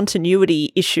a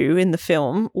continuity issue in the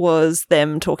film was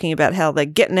them talking about how they're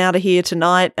getting out of here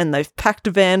tonight and they've packed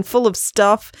a van full of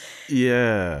stuff.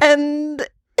 Yeah. And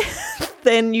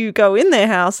then you go in their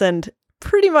house and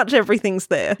pretty much everything's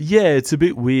there. Yeah, it's a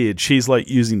bit weird. She's like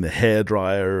using the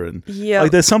hairdryer and like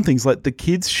there's some things like the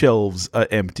kids' shelves are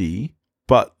empty,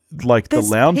 but like the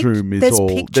lounge room is there's all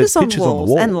pictures on the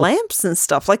walls and lamps and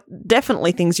stuff, like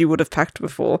definitely things you would have packed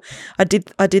before. I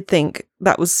did think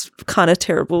that was kind of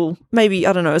terrible. Maybe,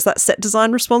 I don't know, is that set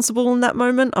design responsible in that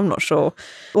moment? I'm not sure.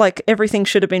 Like, everything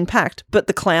should have been packed, but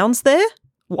the clown's there.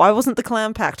 Why wasn't the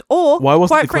clown packed? Or why wasn't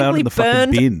quite the clown frankly, in the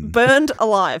fucking bin? Burned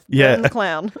alive. Burn the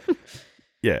clown.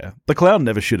 Yeah, the clown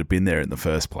never should have been there in the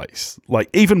first place. Like,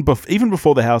 even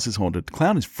before the house is haunted, the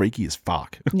clown is freaky as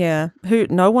fuck. Yeah,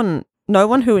 no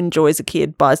one who enjoys a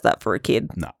kid buys that for a kid.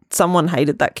 No. Someone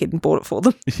hated that kid and bought it for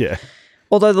them. Yeah.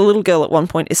 Although the little girl at one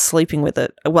point is sleeping with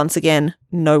it. Once again,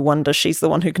 no wonder she's the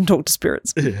one who can talk to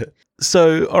spirits. Yeah.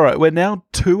 So, all right, we're now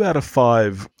 2 out of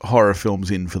 5 horror films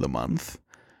in for the month.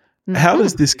 Mm-hmm. How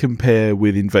does this compare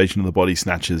with Invasion of the Body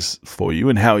Snatchers for you,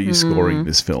 and how are you scoring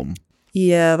this film?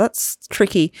 Yeah, that's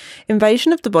tricky.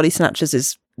 Invasion of the Body Snatchers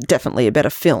is definitely a better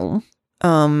film.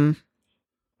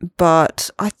 But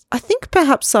I think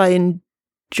perhaps I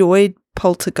enjoyed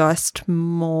Poltergeist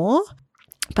more.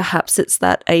 Perhaps it's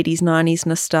that 80s, 90s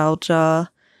nostalgia.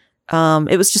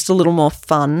 It was just a little more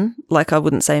fun. Like, I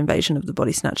wouldn't say Invasion of the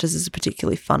Body Snatchers is a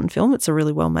particularly fun film. It's a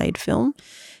really well-made film.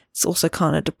 It's also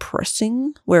kind of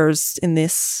depressing, whereas in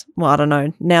this, well, I don't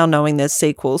know, now knowing there's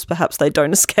sequels, perhaps they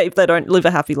don't escape, they don't live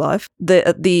a happy life.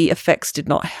 The effects did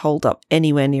not hold up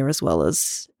anywhere near as well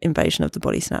as Invasion of the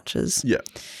Body Snatchers. Yeah.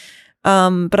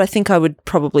 But I think I would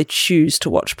probably choose to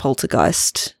watch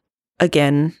Poltergeist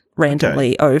again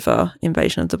randomly over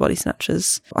Invasion of the Body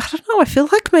Snatchers. I don't know, I feel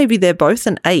like maybe they're both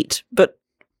an 8, but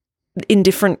in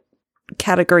different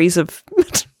categories of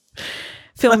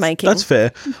filmmaking. That's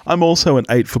fair. I'm also an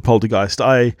 8 for Poltergeist.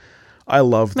 I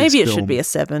love this film. Maybe it should be a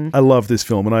 7. I love this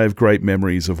film, and I have great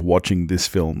memories of watching this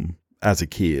film as a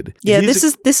kid. Yeah, this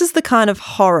is the kind of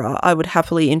horror I would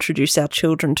happily introduce our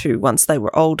children to once they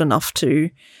were old enough to.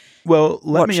 Well,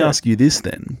 let me ask you this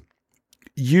then.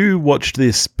 You watched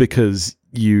this because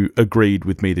you agreed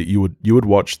with me that you would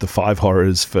watch the 5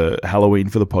 horrors for Halloween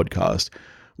for the podcast.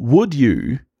 Would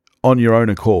you, on your own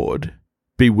accord,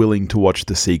 be willing to watch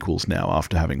the sequels now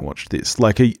after having watched this?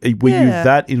 Like, were you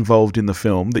that involved in the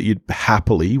film that you'd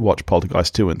happily watch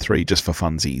Poltergeist 2 and 3 just for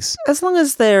funsies? As long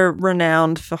as they're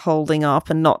renowned for holding up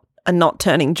and not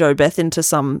turning JoBeth into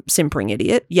some simpering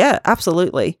idiot. Yeah,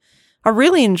 absolutely. I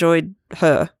really enjoyed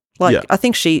her. Like, I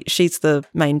think she's the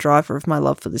main driver of my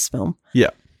love for this film.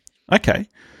 Yeah. Okay.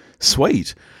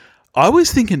 Sweet. I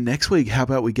was thinking next week, how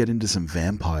about we get into some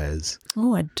vampires?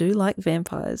 Oh, I do like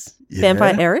vampires. Yeah.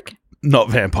 Vampire Eric?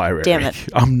 Not Vampire Eric. Damn it.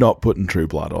 I'm not putting True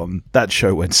Blood on. That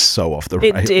show went so off the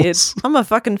It rails. did. I'm a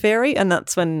fucking fairy, and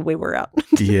that's when we were out.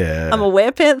 Yeah. I'm a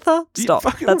werepanther. Stop.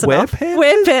 fucking That's enough.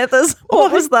 werepanther? Werepanthers.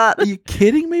 What was that? Are you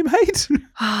kidding me, mate?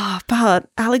 But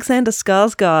Alexander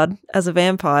Skarsgård as a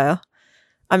vampire,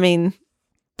 I mean,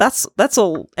 that's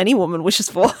all any woman wishes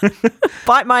for.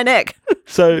 Bite my neck.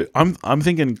 So I'm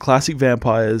thinking classic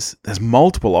vampires. There's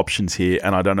multiple options here,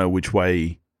 and I don't know which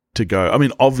way to go. I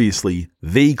mean, obviously,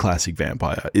 the classic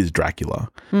vampire is Dracula,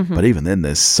 but even then,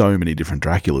 there's so many different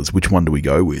Draculas. Which one do we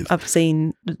go with? I've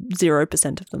seen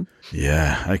 0% of them.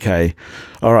 Yeah, okay.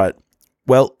 All right.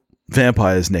 Well,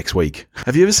 vampires next week.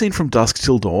 Have you ever seen From Dusk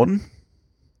Till Dawn?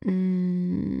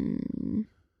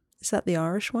 Is that the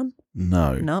Irish one?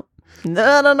 No. No. No,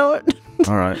 I don't know it.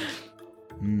 All right.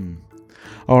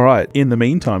 All right. In the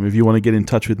meantime, if you want to get in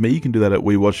touch with me, you can do that at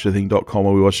wewatchedathing.com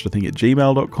or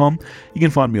wewatchedathing@gmail.com. You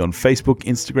can find me on Facebook,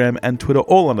 Instagram, and Twitter,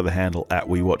 all under the handle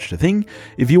 @wewatchedathing.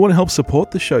 If you want to help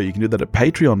support the show, you can do that at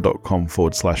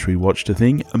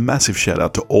patreon.com/wewatchedathing. A massive shout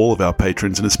out to all of our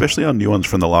patrons, and especially our new ones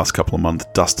from the last couple of months,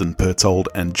 Dustin Pertzold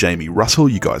and Jamie Russell.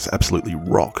 You guys absolutely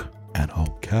rock. And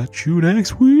I'll catch you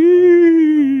next week.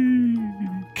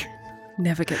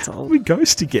 Never gets old. We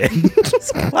ghost again.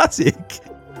 It's classic.